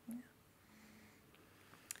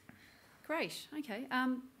 Great. Okay.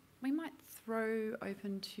 We might throw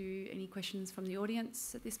open to any questions from the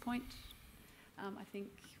audience at this point. I think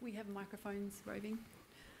we have microphones roving.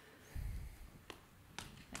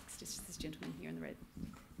 Thanks. Just this gentleman here in the red.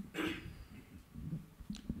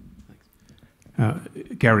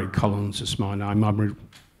 Gary Collins is my name. I'm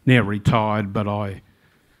now retired, but I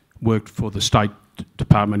worked for the State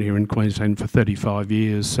Department here in Queensland for 35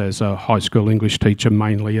 years as a high school English teacher,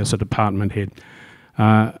 mainly as a department head.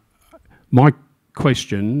 My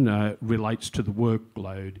question relates to the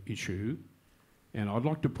workload issue, and I'd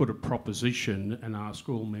like to put a proposition and ask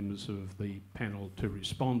all members of the panel to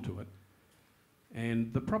respond to it.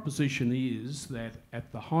 And the proposition is that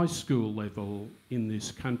at the high school level in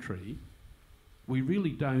this country, we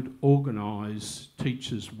really don't organise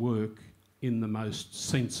teachers' work in the most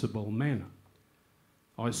sensible manner.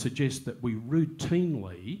 I suggest that we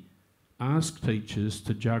routinely ask teachers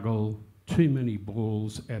to juggle too many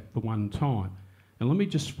balls at the one time. And let me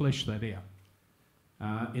just flesh that out.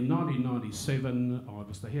 In 1997, I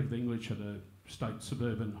was the head of English at a state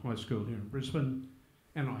suburban high school here in Brisbane,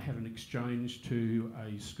 and I had an exchange to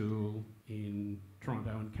a school in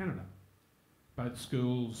Toronto in Canada. Both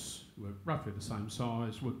schools were roughly the same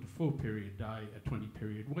size, worked a 4-period day, a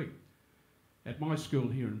 20-period week. At my school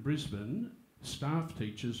here in Brisbane, staff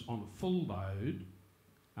teachers on a full load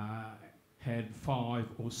had 5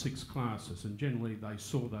 or 6 classes, and generally they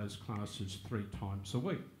saw those classes 3 times a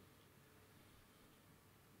week.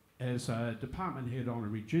 As a department head on a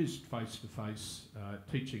reduced face-to-face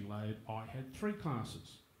teaching load, I had 3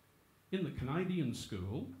 classes. In the Canadian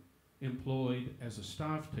school, employed as a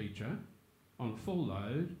staff teacher, on a full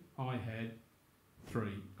load, I had 3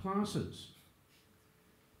 classes.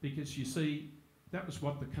 Because you see, that was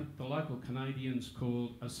what the local Canadians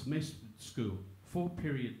called a semestered school,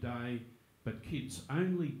 4-period day, but kids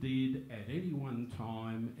only did at any one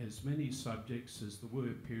time as many subjects as there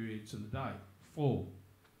were periods in the day, 4.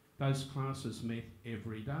 Those classes met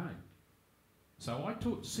every day. So I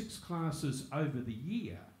taught 6 classes over the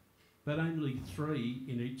year, but only 3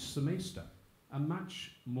 in each semester. A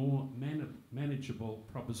much more manageable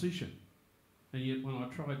proposition. And yet when I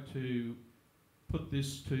tried to put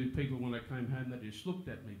this to people when I came home, they just looked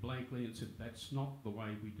at me blankly and said, "That's not the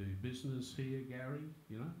way we do business here, Gary,"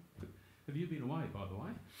 you know. Have you been away, by the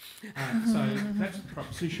way? So that's the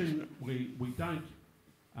proposition. We don't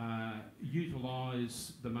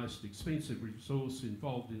utilise the most expensive resource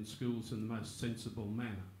involved in schools in the most sensible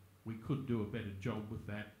manner. We could do a better job with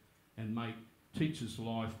that and make teachers'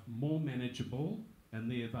 life more manageable, and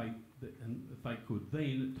they could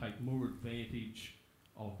then take more advantage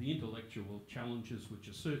of the intellectual challenges which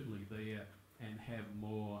are certainly there and have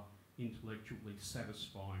more intellectually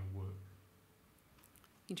satisfying work.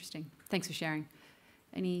 Interesting. Thanks for sharing.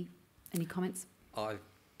 Any comments? I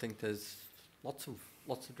think there's lots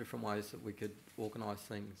of different ways that we could organise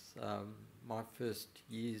things. My first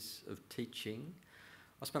years of teaching,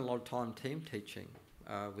 I spent a lot of time team teaching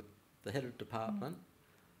with the head of department,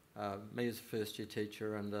 me as a first-year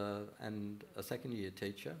teacher and a second-year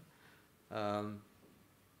teacher. And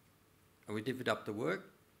we divvied up the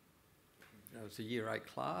work. It was a Year 8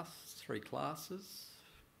 class, 3 classes.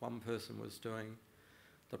 One person was doing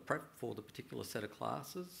the prep for the particular set of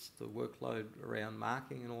classes. The workload around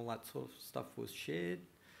marking and all that sort of stuff was shared.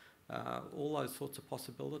 All those sorts of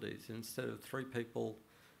possibilities. Instead of 3 people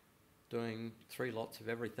doing 3 lots of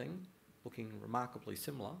everything, looking remarkably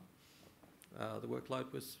similar, the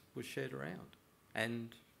workload was shared around.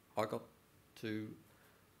 And I got to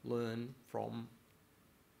learn from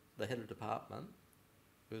the head of department,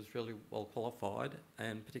 who was really well qualified,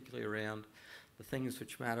 and particularly around the things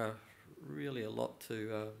which matter really a lot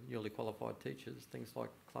to newly qualified teachers, things like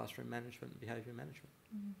classroom management and behaviour management.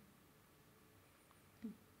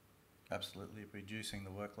 Absolutely, reducing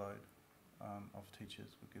the workload of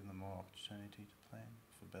teachers. We'll give them more opportunity to plan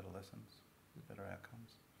for better lessons, better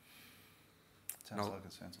outcomes. Sounds like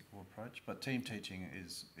a sensible approach, but team teaching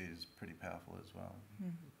is pretty powerful as well.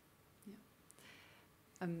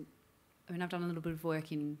 I mean, I've done a little bit of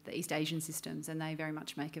work in the East Asian systems, and they very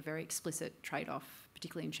much make a very explicit trade-off,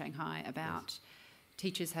 particularly in Shanghai, about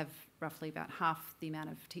teachers have roughly about half the amount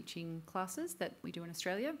of teaching classes that we do in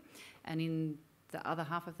Australia, and in the other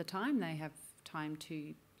half of the time they have time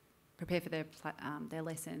to prepare for their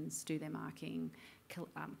lessons, do their marking,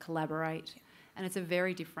 collaborate, and it's a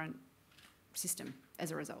very different system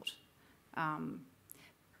as a result.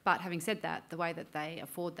 But having said that, the way that they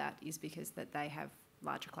afford that is because that they have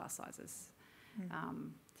larger class sizes.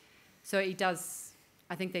 So it does,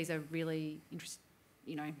 I think these are really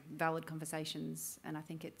valid conversations, and I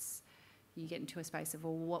think you get into a space of,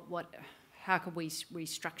 well, how can we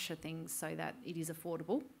restructure things so that it is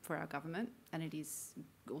affordable for our government and it is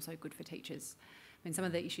also good for teachers. I mean, some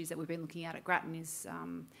of the issues that we've been looking at Grattan is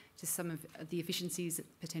just some of the efficiencies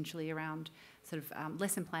potentially around sort of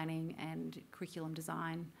lesson planning and curriculum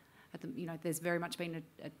design. There's very much been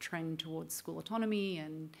a trend towards school autonomy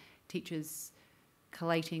and teachers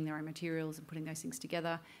collating their own materials and putting those things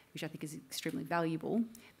together, which I think is extremely valuable.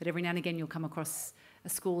 But every now and again you'll come across a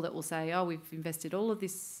school that will say, oh, we've invested all of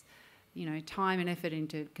this time and effort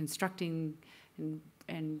into constructing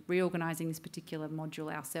and reorganising this particular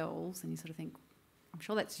module ourselves, and you sort of think, I'm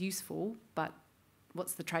sure that's useful, but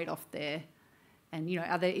what's the trade-off there? And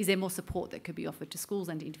is there more support that could be offered to schools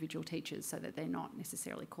and to individual teachers so that they're not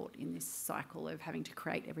necessarily caught in this cycle of having to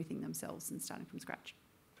create everything themselves and starting from scratch?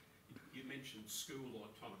 You mentioned school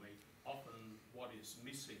autonomy. Often what is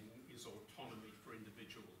missing is autonomy for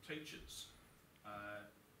individual teachers.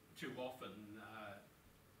 Too often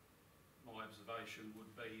my observation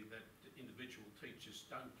would be that individual teachers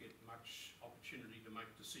don't get much opportunity to make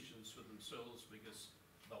decisions for themselves because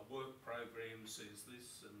the work program says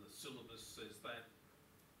this and the syllabus says that,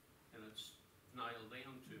 and it's nailed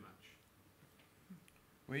down too much.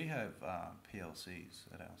 We have PLCs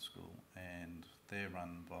at our school, and they're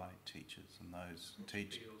run by teachers, and those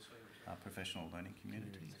professional learning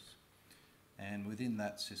communities. And within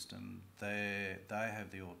that system, they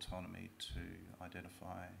have the autonomy to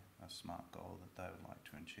identify a SMART goal that they would like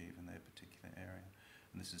to achieve in their particular area.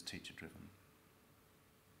 And this is teacher-driven.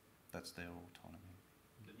 That's their autonomy.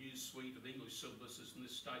 The new suite of English syllabuses in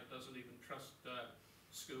this state doesn't even trust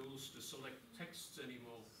schools to select texts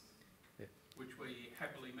anymore, which we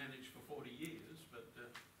happily managed for 40 years, but...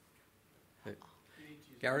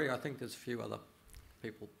 Gary, I think there's a few other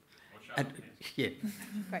people.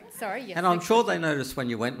 Great, sorry. Yes, and I'm sure they noticed when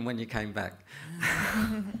you went and when you came back.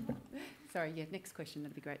 Sorry, next question,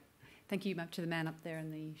 that'd be great. Thank you to the man up there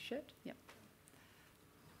in the shirt. Yep.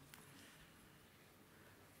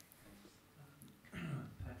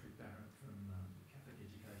 Patrick Barrett from Catholic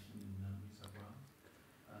Education in New South Wales.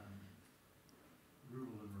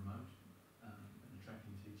 Rural and remote and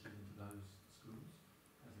attracting teachers into those schools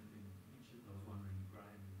hasn't been mentioned. I was wondering,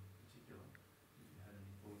 Graham in particular, if you had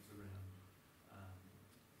any thoughts around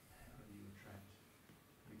how do you attract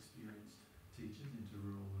experienced teachers into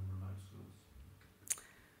rural and remote schools?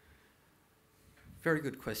 Very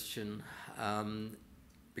good question,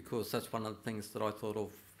 because that's one of the things that I thought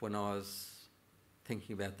of when I was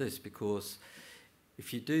thinking about this, because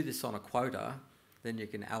if you do this on a quota, then you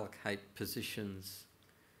can allocate positions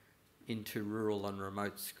into rural and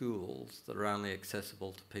remote schools that are only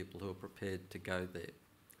accessible to people who are prepared to go there.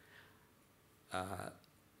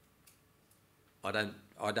 I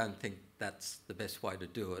don't think that's the best way to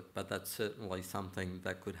do it, but that's certainly something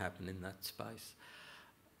that could happen in that space.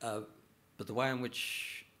 But the way in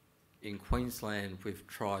which in Queensland we've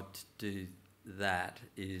tried to do that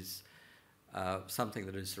is something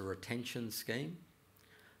that is a retention scheme,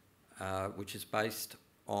 which is based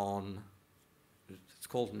on, it's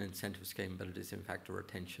called an incentive scheme, but it is in fact a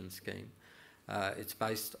retention scheme. It's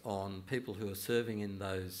based on people who are serving in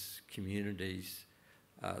those communities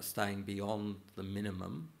staying beyond the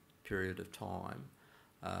minimum period of time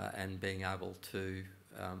and being able to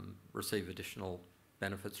receive additional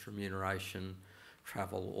benefits, remuneration,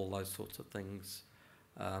 travel, all those sorts of things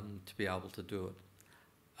to be able to do it.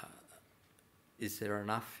 Is there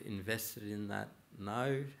enough invested in that?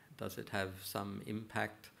 No. Does it have some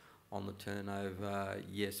impact on the turnover?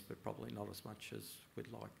 Yes, but probably not as much as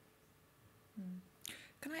we'd like.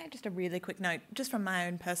 Can I add just a really quick note, just from my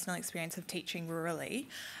own personal experience of teaching rurally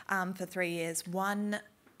for 3 years? One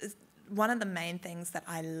of the main things that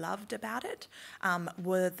I loved about it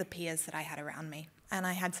were the peers that I had around me. And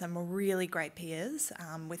I had some really great peers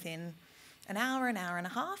within an hour and a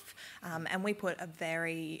half, and we put a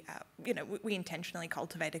very, we intentionally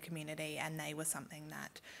cultivate a community, and they were something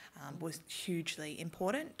that was hugely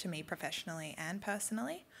important to me professionally and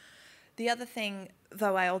personally. The other thing,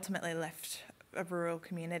 though I ultimately left a rural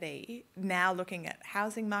community, now looking at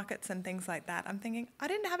housing markets and things like that, I'm thinking, I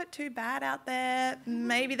didn't have it too bad out there.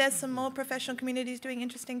 Maybe there's some more professional communities doing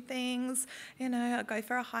interesting things. I'll go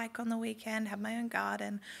for a hike on the weekend, have my own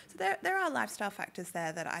garden. So there are lifestyle factors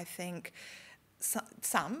there that I think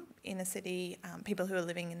some inner city, people who are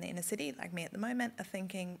living in the inner city, like me at the moment, are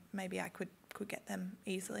thinking maybe I could get them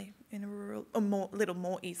easily in a rural, or little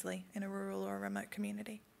more easily in a rural or a remote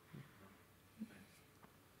community.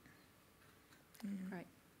 Great.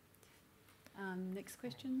 Next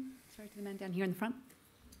question. Sorry, to the man down here in the front.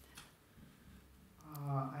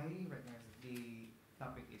 I recognize that the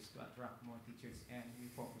topic is to attract more teachers, and we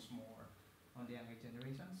focus more on the younger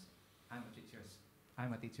generations. I'm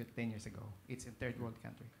a teacher 10 years ago. It's in third world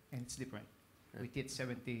country, and it's different. Yeah. We teach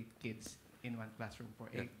 70 kids in one classroom for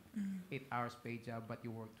Yeah. 8 hours paid job, but you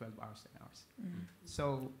work 12 hours, 10 hours. Mm.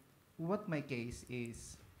 So what my case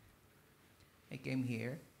is, I came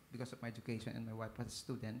here because of my education, and my wife was a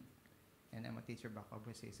student, and I'm a teacher back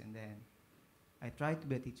overseas, and then I tried to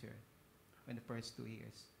be a teacher in the first 2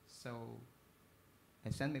 years. So I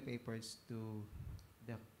sent my papers to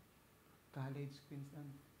the college,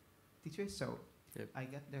 Queensland teachers. So Yep. I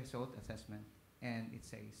got the result assessment, and it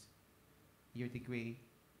says your degree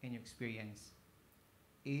and your experience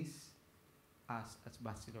is as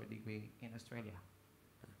bachelor degree in Australia.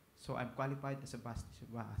 So I'm qualified as a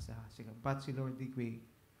bachelor degree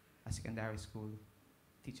as secondary school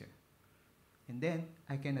teacher. And then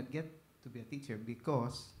I cannot get to be a teacher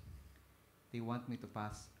because they want me to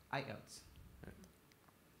pass IELTS,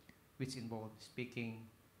 which involves speaking,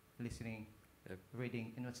 listening, Yep.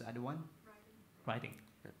 reading, and what's the other one? Writing.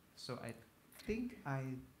 Yep. So I think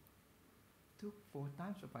I took 4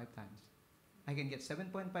 times or 5 times. I can get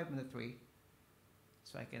 7.5 in the 3,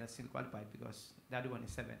 so I can still qualify because the other one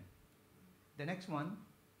is 7. The next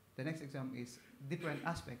exam is different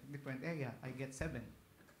aspect, different area. I get 7.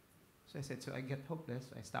 So I said, so I get hopeless,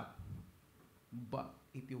 so I stop. But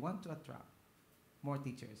if you want to attract more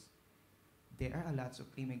teachers, there are lots of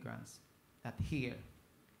immigrants that here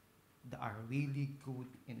that are really good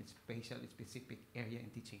in a specific area in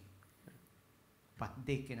teaching, but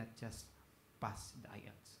they cannot just pass the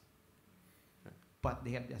IELTS. But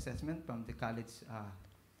they have the assessment from the college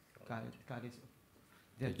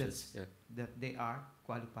that they are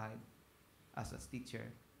qualified as a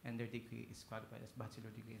teacher, and their degree is qualified as bachelor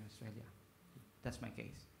degree in Australia. That's my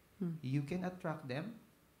case. You can attract them.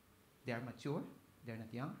 They are mature. They're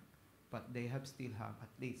not young, but they still have at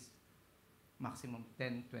least maximum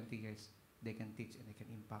 10, 20 years they can teach, and they can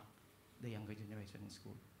impact the younger generation in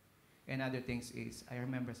school. And other things is, I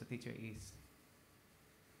remember as a teacher is,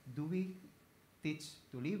 do we teach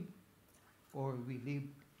to live, or we live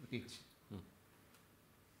to teach?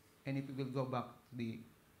 And if we will go back to the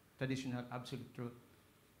traditional absolute truth,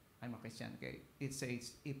 I'm a Christian, okay? It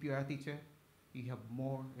says, if you are a teacher, you have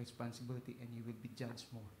more responsibility and you will be judged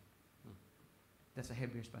more. That's a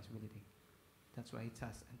heavy responsibility. That's why it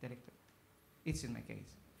has intellectual. It's in my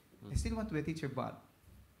case. I still want to be a teacher, but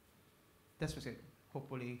that's what I said.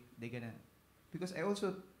 Hopefully they're gonna, because I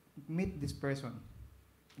also meet this person,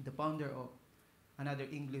 the founder of another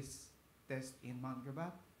English test in Mount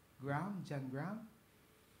Gravatt, John Graham,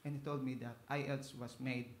 and he told me that IELTS was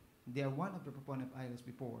made, they are one of the proponents of IELTS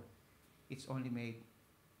before. It's only made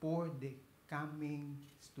for the coming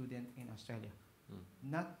student in Australia,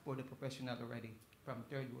 not for the professional already from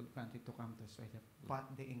third world country to come to Australia, but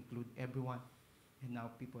they include everyone, and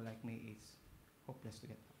now people like me is hopeless to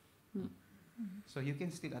get that. So you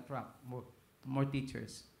can still attract more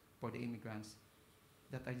teachers for the immigrants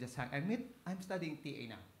that I just I'm studying TA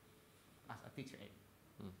now as a teacher aide.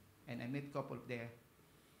 And I met a couple there.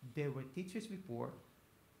 They were teachers before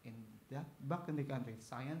back in the country,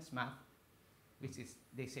 science, math, which is,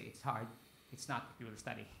 they say it's hard. It's not if you will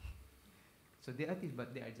study. So they are teachers,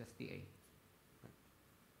 but they are just TA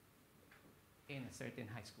in a certain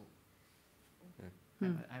high school.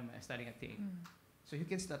 I'm studying at TA. So you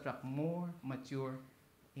can still attract more mature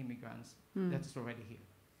immigrants that's already here.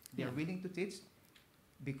 They are willing to teach,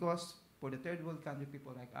 because for the third world country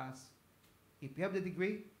people like us, if you have the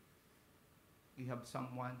degree, you have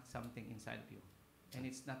something inside of you. And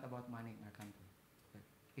it's not about money in our country.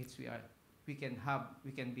 It's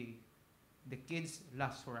we can be the kids'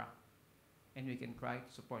 last hurrah, and we can try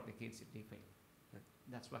to support the kids if they fail.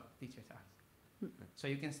 That's what teachers are. So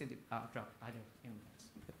you can still attract other immigrants.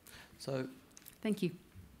 So, thank you.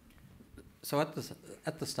 So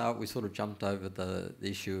at the start, we sort of jumped over the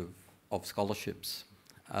issue of scholarships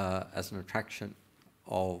as an attraction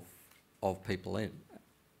of people in,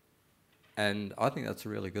 and I think that's a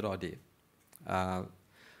really good idea.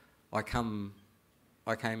 I came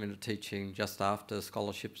into teaching just after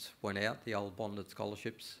scholarships went out, the old bonded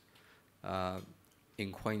scholarships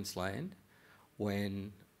in Queensland,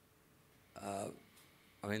 when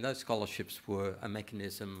those scholarships were a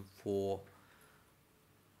mechanism for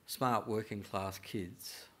smart working class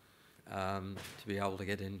kids to be able to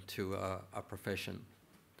get into a profession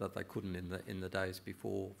that they couldn't in the days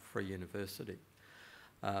before free university.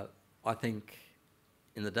 I think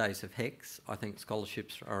in the days of HECS, I think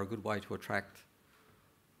scholarships are a good way to attract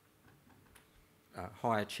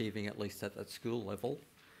high achieving, at least at that school level,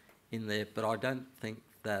 in there. But I don't think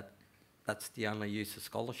that that's the only use of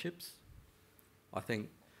scholarships. I think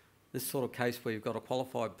this sort of case where you've got a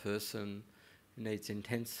qualified person who needs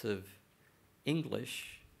intensive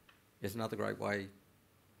English is another great way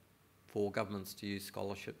for governments to use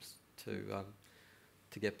scholarships to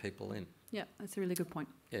get people in. Yeah, that's a really good point.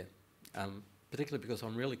 Yeah, particularly because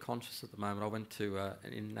I'm really conscious at the moment. I went to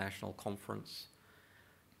an international conference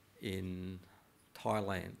in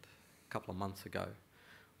Thailand a couple of months ago.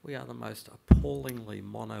 We are the most appallingly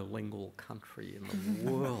monolingual country in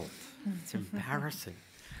the world. It's embarrassing.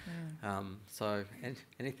 So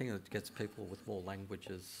anything that gets people with more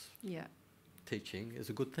languages teaching is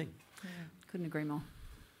a good thing. Yeah. Couldn't agree more.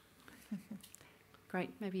 Great.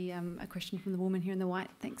 Maybe a question from the woman here in the white.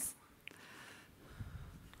 Thanks.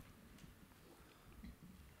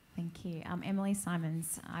 Thank you. Emily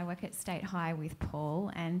Simons. I work at State High with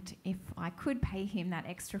Paul, and if I could pay him that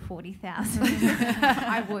extra 40,000,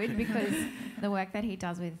 I would, because the work that he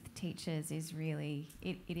does with teachers is really,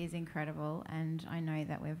 it is incredible, and I know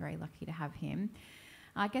that we're very lucky to have him.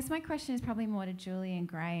 I guess my question is probably more to Julie and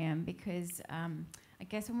Graham, because I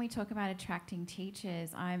guess when we talk about attracting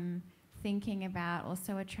teachers, I'm thinking about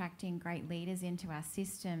also attracting great leaders into our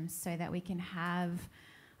systems so that we can have,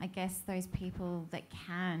 I guess, those people that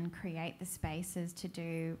can create the spaces to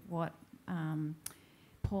do what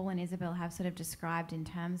Paul and Isabel have sort of described in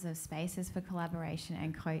terms of spaces for collaboration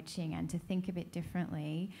and coaching, and to think a bit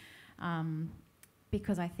differently,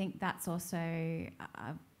 because I think that's also,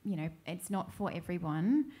 it's not for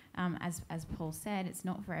everyone. As Paul said, it's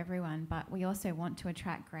not for everyone, but we also want to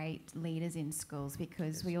attract great leaders in schools,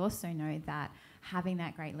 because we also know that having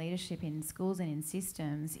that great leadership in schools and in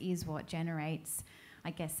systems is what generates, I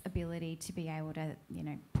guess, ability to be able to,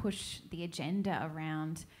 push the agenda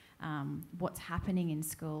around what's happening in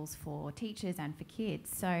schools for teachers and for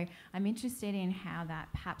kids. So I'm interested in how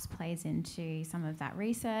that perhaps plays into some of that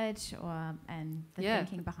research and the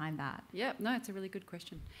thinking behind that. Yeah, no, it's a really good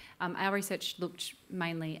question. Our research looked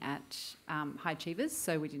mainly at high achievers,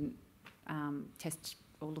 so we didn't test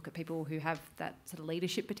or look at people who have that sort of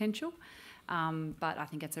leadership potential, but I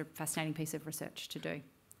think it's a fascinating piece of research to do.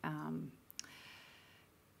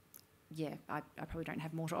 I probably don't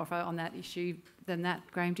have more to offer on that issue than that.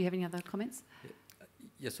 Graham, do you have any other comments?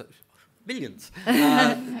 Yes, millions.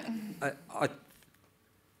 I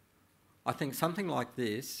think something like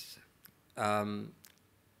this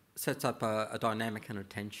sets up a dynamic and a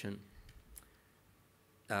tension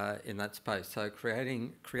in that space. So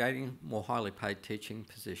creating more highly paid teaching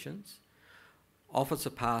positions offers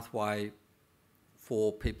a pathway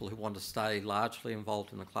for people who want to stay largely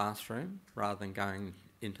involved in the classroom rather than going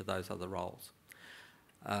into those other roles.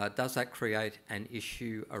 Does that create an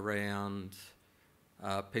issue around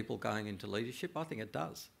people going into leadership? I think it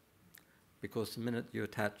does, because the minute you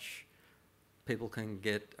attach people can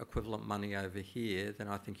get equivalent money over here, then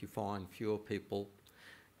I think you find fewer people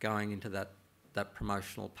going into that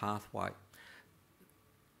promotional pathway.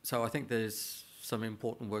 So I think there's some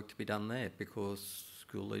important work to be done there, because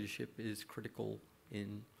school leadership is critical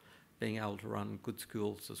in being able to run good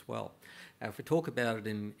schools as well. Now, if we talk about it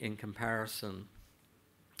in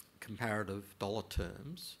comparative dollar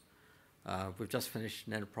terms, we've just finished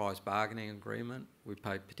an enterprise bargaining agreement. We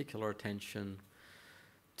paid particular attention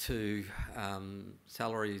to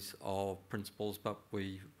salaries of principals, but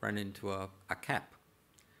we ran into a cap.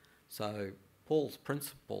 So Paul's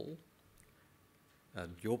principal,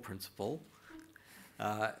 and your principal,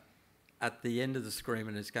 at the end of this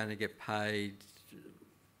agreement is going to get paid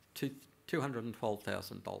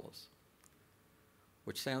 $212,000,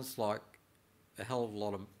 which sounds like a hell of a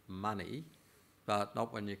lot of money, but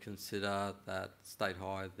not when you consider that State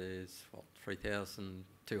High there's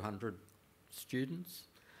 3,200 students.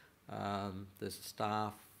 There's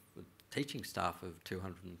teaching staff of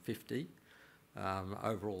 250,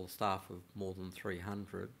 overall staff of more than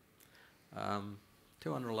 300.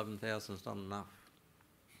 211,000 is not enough.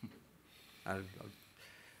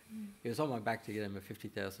 He was on my back to get him a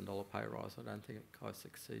 $50,000 pay rise. I don't think I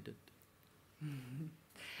succeeded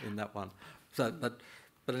in that one. So, but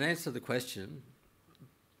in answer to the question,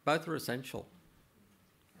 both are essential.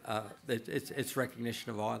 It's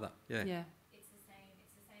recognition of either. Yeah. Yeah. It's the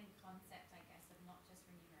same concept, I guess, of not just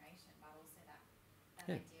remuneration, but also that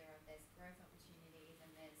Yeah. idea of there's growth opportunities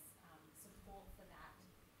and there's support for that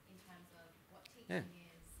in terms of what teaching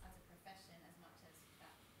is as a profession, as much as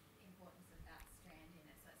that importance of that strand in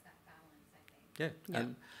it. So it's that balance, I think. Yeah,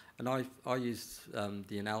 Yeah. and I use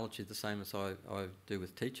the analogy the same as I do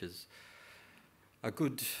with teachers. A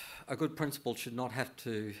good principal should not have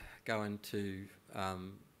to go into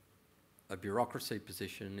a bureaucracy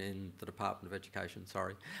position in the Department of Education.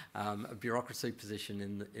 A bureaucracy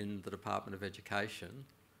position in the Department of Education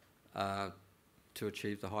to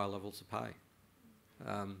achieve the higher levels of pay.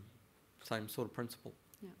 Same sort of principle.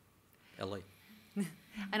 Yeah. Ellie.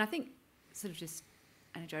 And I think, sort of just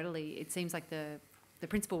anecdotally, it seems like the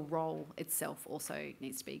principal role itself also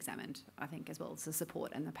needs to be examined, I think, as well as the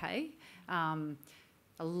support and the pay.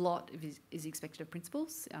 A lot is expected of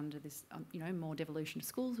principals under this, more devolution of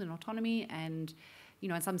schools and autonomy. And,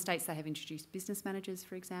 in some states they have introduced business managers,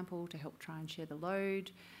 for example, to help try and share the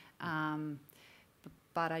load.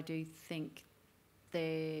 But I do think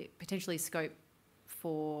there potentially is scope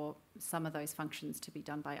for some of those functions to be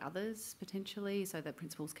done by others, potentially, so that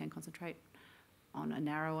principals can concentrate on a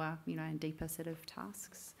narrower, and deeper set of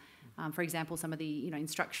tasks. For example, some of the,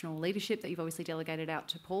 instructional leadership that you've obviously delegated out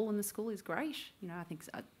to Paul in the school is great. I think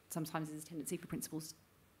sometimes there's a tendency for principals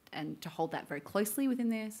and to hold that very closely within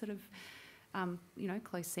their sort of,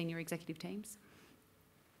 close senior executive teams.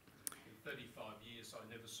 In 35 years, I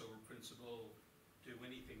never saw a principal do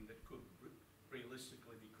anything that could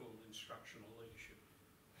realistically be called instructional leadership.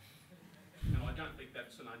 And I don't think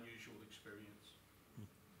that's an unusual experience.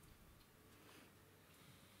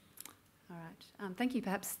 All right. Thank you.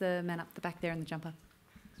 Perhaps the man up the back there in the jumper.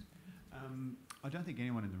 I don't think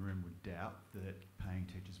anyone in the room would doubt that paying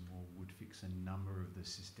teachers more would fix a number of the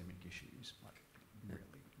systemic issues. Really,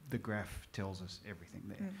 the graph tells us everything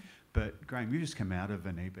there. But Graham, you just come out of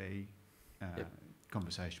an EB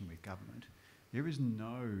conversation with government. There is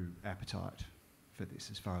no appetite for this,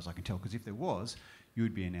 as far as I can tell, because if there was, you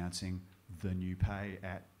would be announcing the new pay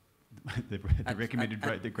at the recommended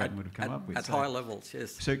rate that Grattan would have come up with. At high levels,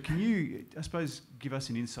 yes. So can you, I suppose, give us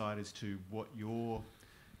an insight as to what your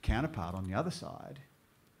counterpart on the other side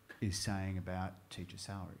is saying about teacher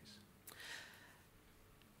salaries?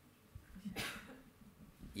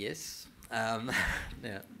 Yes. Now,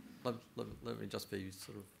 let me just be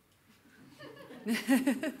sort of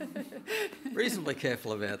reasonably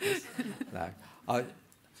careful about this. No,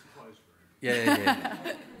 yeah.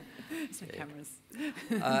 Some cameras.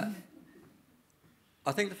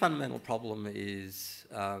 I think the fundamental problem is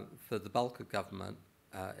for the bulk of government,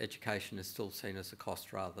 education is still seen as a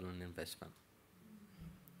cost rather than an investment.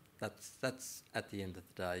 That's at the end of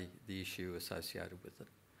the day the issue associated with it.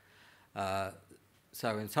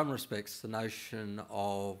 So in some respects, the notion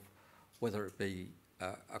of whether it be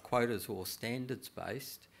a quotas or standards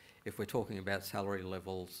based, if we're talking about salary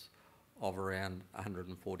levels of around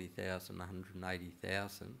 140,000,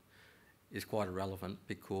 180,000, is quite irrelevant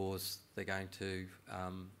because they're going to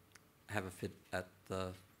have a fit at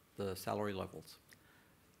the salary levels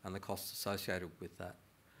and the costs associated with that.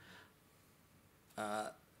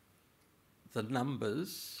 The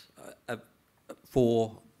numbers,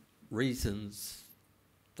 for reasons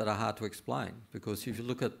that are hard to explain, because if you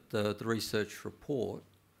look at the research report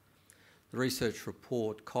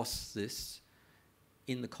costs this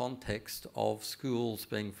in the context of schools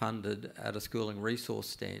being funded at a schooling resource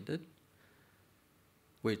standard,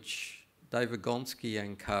 which David Gonski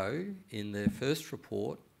and co. in their first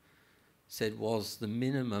report said was the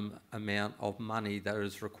minimum amount of money that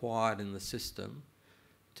is required in the system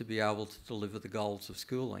to be able to deliver the goals of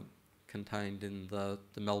schooling contained in the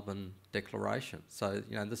Melbourne Declaration. So,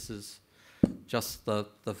 this is just the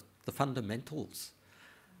fundamentals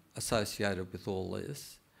associated with all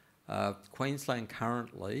this. Queensland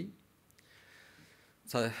currently,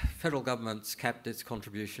 so federal government's capped its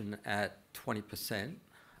contribution at 20%.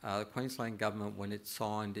 The Queensland government, when it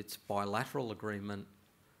signed its bilateral agreement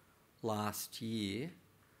last year,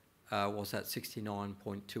 was at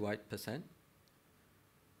 69.28%.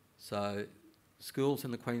 So schools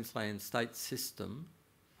in the Queensland state system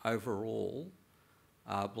overall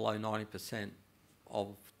are below 90%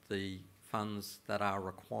 of the funds that are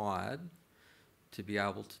required to be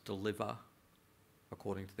able to deliver,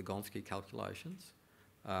 according to the Gonski calculations,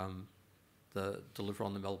 deliver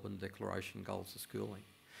on the Melbourne Declaration goals of schooling.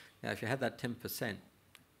 Now, if you had that 10%,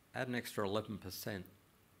 add an extra 11%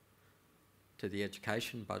 to the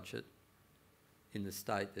education budget in the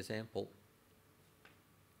state, there's ample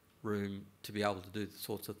room to be able to do the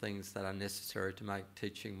sorts of things that are necessary to make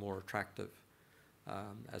teaching more attractive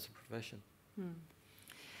as a profession.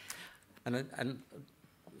 And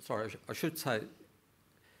sorry, I should say,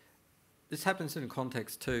 this happens in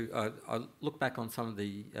context too. I look back on some of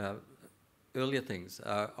the earlier things.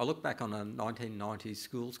 I look back on a 1990s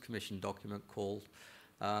Schools Commission document called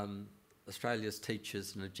Australia's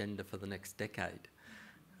Teachers: An Agenda for the Next Decade.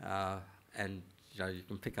 And you know, you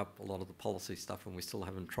can pick up a lot of the policy stuff, and we still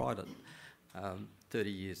haven't tried it 30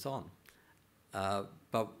 years on.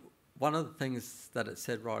 But one of the things that it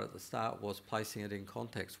said right at the start was placing it in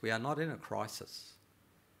context. We are not in a crisis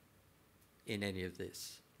in any of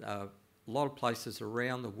this. A lot of places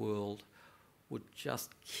around the world would just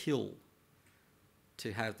kill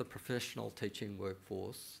to have the professional teaching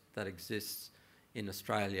workforce that exists in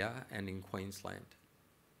Australia and in Queensland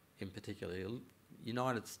in particular.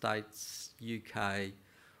 United States, UK,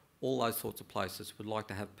 all those sorts of places would like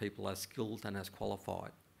to have people as skilled and as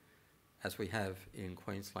qualified as we have in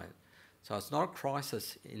Queensland. So it's not a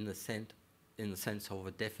crisis in the sense of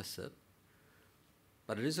a deficit,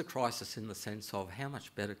 but it is a crisis in the sense of how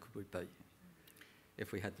much better could we be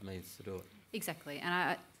if we had the means to do it. Exactly,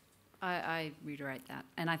 and I reiterate that.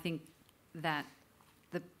 And I think that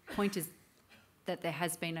the point is that there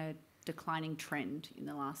has been a declining trend in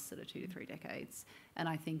the last sort of 2 to 3 decades. And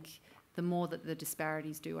I think the more that the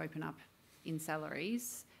disparities do open up in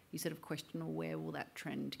salaries, you sort of question, well, where will that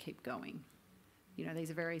trend keep going? You know, these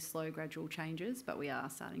are very slow, gradual changes, but we are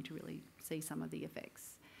starting to really see some of the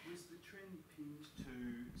effects. Was the trend pinned to,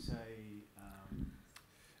 say,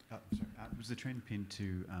 was the trend pinned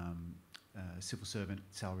to civil servant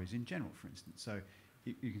salaries in general, for instance? So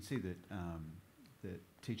you can see that that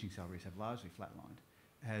teaching salaries have largely flatlined.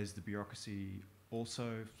 Has the bureaucracy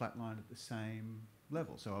also flatlined at the same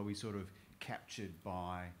level? So are we sort of captured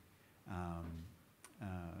by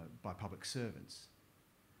public servants,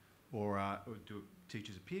 or do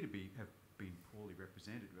teachers appear to have been poorly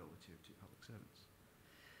represented relative to public servants?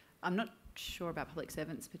 I'm not sure about public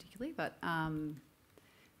servants particularly, but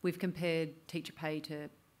we've compared teacher pay to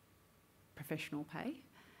professional pay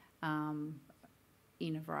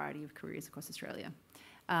in a variety of careers across Australia.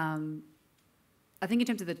 I think in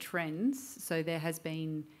terms of the trends, so there has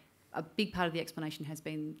been a big part of the explanation has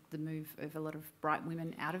been the move of a lot of bright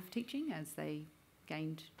women out of teaching as they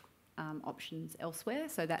gained options elsewhere.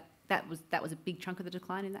 So that was a big chunk of the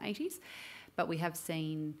decline in the 80s. But we have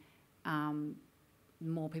seen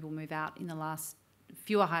more people move out in the last,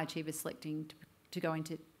 fewer high achievers selecting to go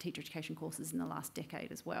into teacher education courses in the last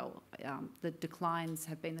decade as well. The declines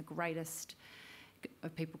have been the greatest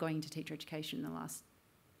of people going into teacher education in the last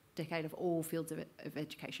decade of all fields of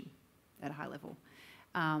education at a high level.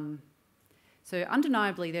 So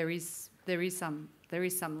undeniably there is some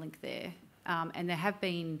link there,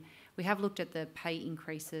 and we have looked at the pay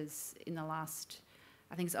increases in the last,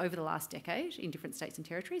 I think it's over the last decade in different states and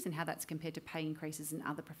territories, and how that's compared to pay increases in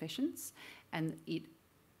other professions, and it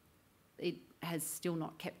has still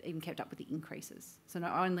not kept up with the increases. So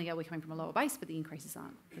not only are we coming from a lower base, but the increases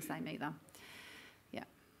aren't the same either. Yeah.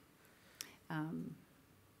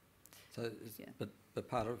 But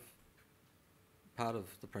part of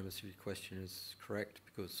the premise of your question is correct,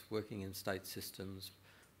 because working in state systems,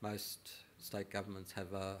 most state governments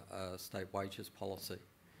have a state wages policy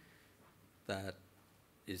that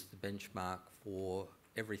is the benchmark for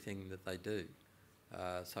everything that they do.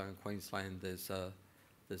 So in Queensland there's a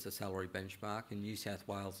salary benchmark. In New South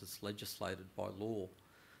Wales it's legislated by law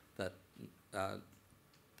that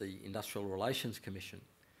the Industrial Relations Commission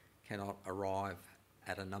cannot arrive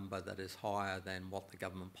at a number that is higher than what the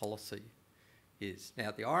government policy is.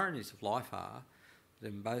 Now, the ironies of life are that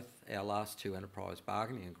in both our last 2 enterprise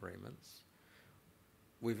bargaining agreements,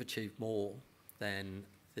 we've achieved more than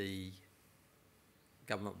the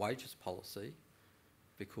government wages policy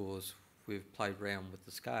because we've played around with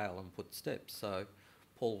the scale and put steps. So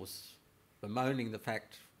Paul was bemoaning the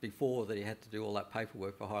fact before that he had to do all that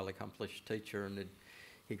paperwork for a highly accomplished teacher, and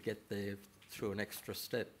he'd get there through an extra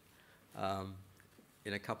step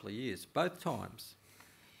in a couple of years. Both times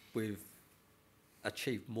we've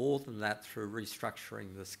achieved more than that through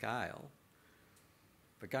restructuring the scale.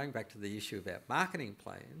 But going back to the issue about marketing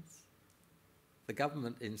plans, the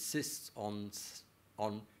government insists on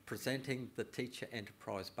presenting the teacher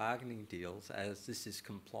enterprise bargaining deals as this is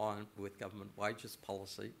compliant with government wages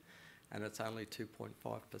policy, and it's only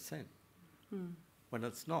 2.5%, when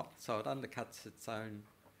it's not. So it undercuts its own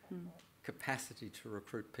capacity to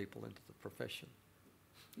recruit people into the profession.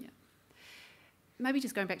 Yeah. Maybe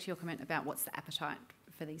just going back to your comment about what's the appetite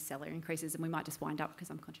for these salary increases, and we might just wind up because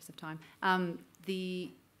I'm conscious of time.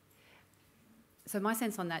 So my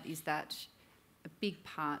sense on that is that a big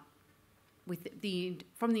part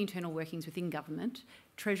from the internal workings within government,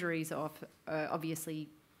 Treasuries are obviously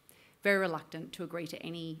very reluctant to agree to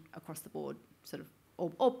any across the board sort of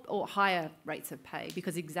or higher rates of pay,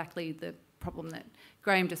 because exactly the problem that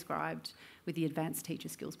Graham described with the Advanced Teacher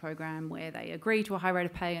Skills Program, where they agree to a high rate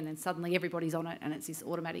of pay and then suddenly everybody's on it and it's this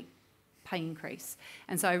automatic pay increase.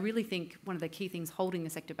 And so I really think one of the key things holding the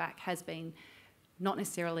sector back has been not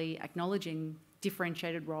necessarily acknowledging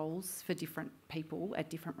differentiated roles for different people at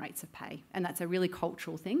different rates of pay. And that's a really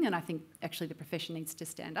cultural thing, and I think actually the profession needs to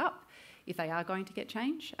stand up if they are going to get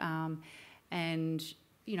change. And,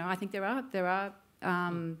 you know, I think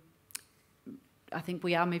I think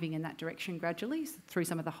we are moving in that direction gradually through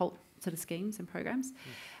some of the whole sort of schemes and programs.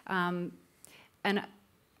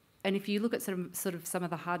 And if you look at sort of some of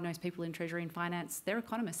the hard-nosed people in Treasury and Finance, they're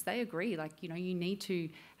economists. They agree, like, you know, you need to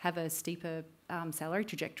have a steeper salary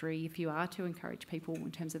trajectory if you are to encourage people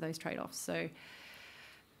in terms of those trade-offs. So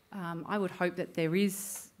I would hope that there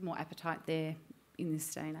is more appetite there in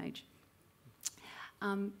this day and age.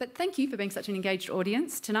 But thank you for being such an engaged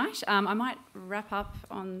audience tonight. I might wrap up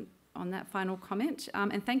on that final comment.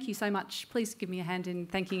 And thank you so much. Please give me a hand in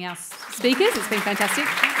thanking our speakers. It's been fantastic.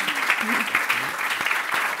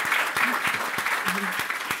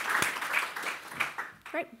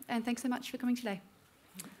 Great, and thanks so much for coming today.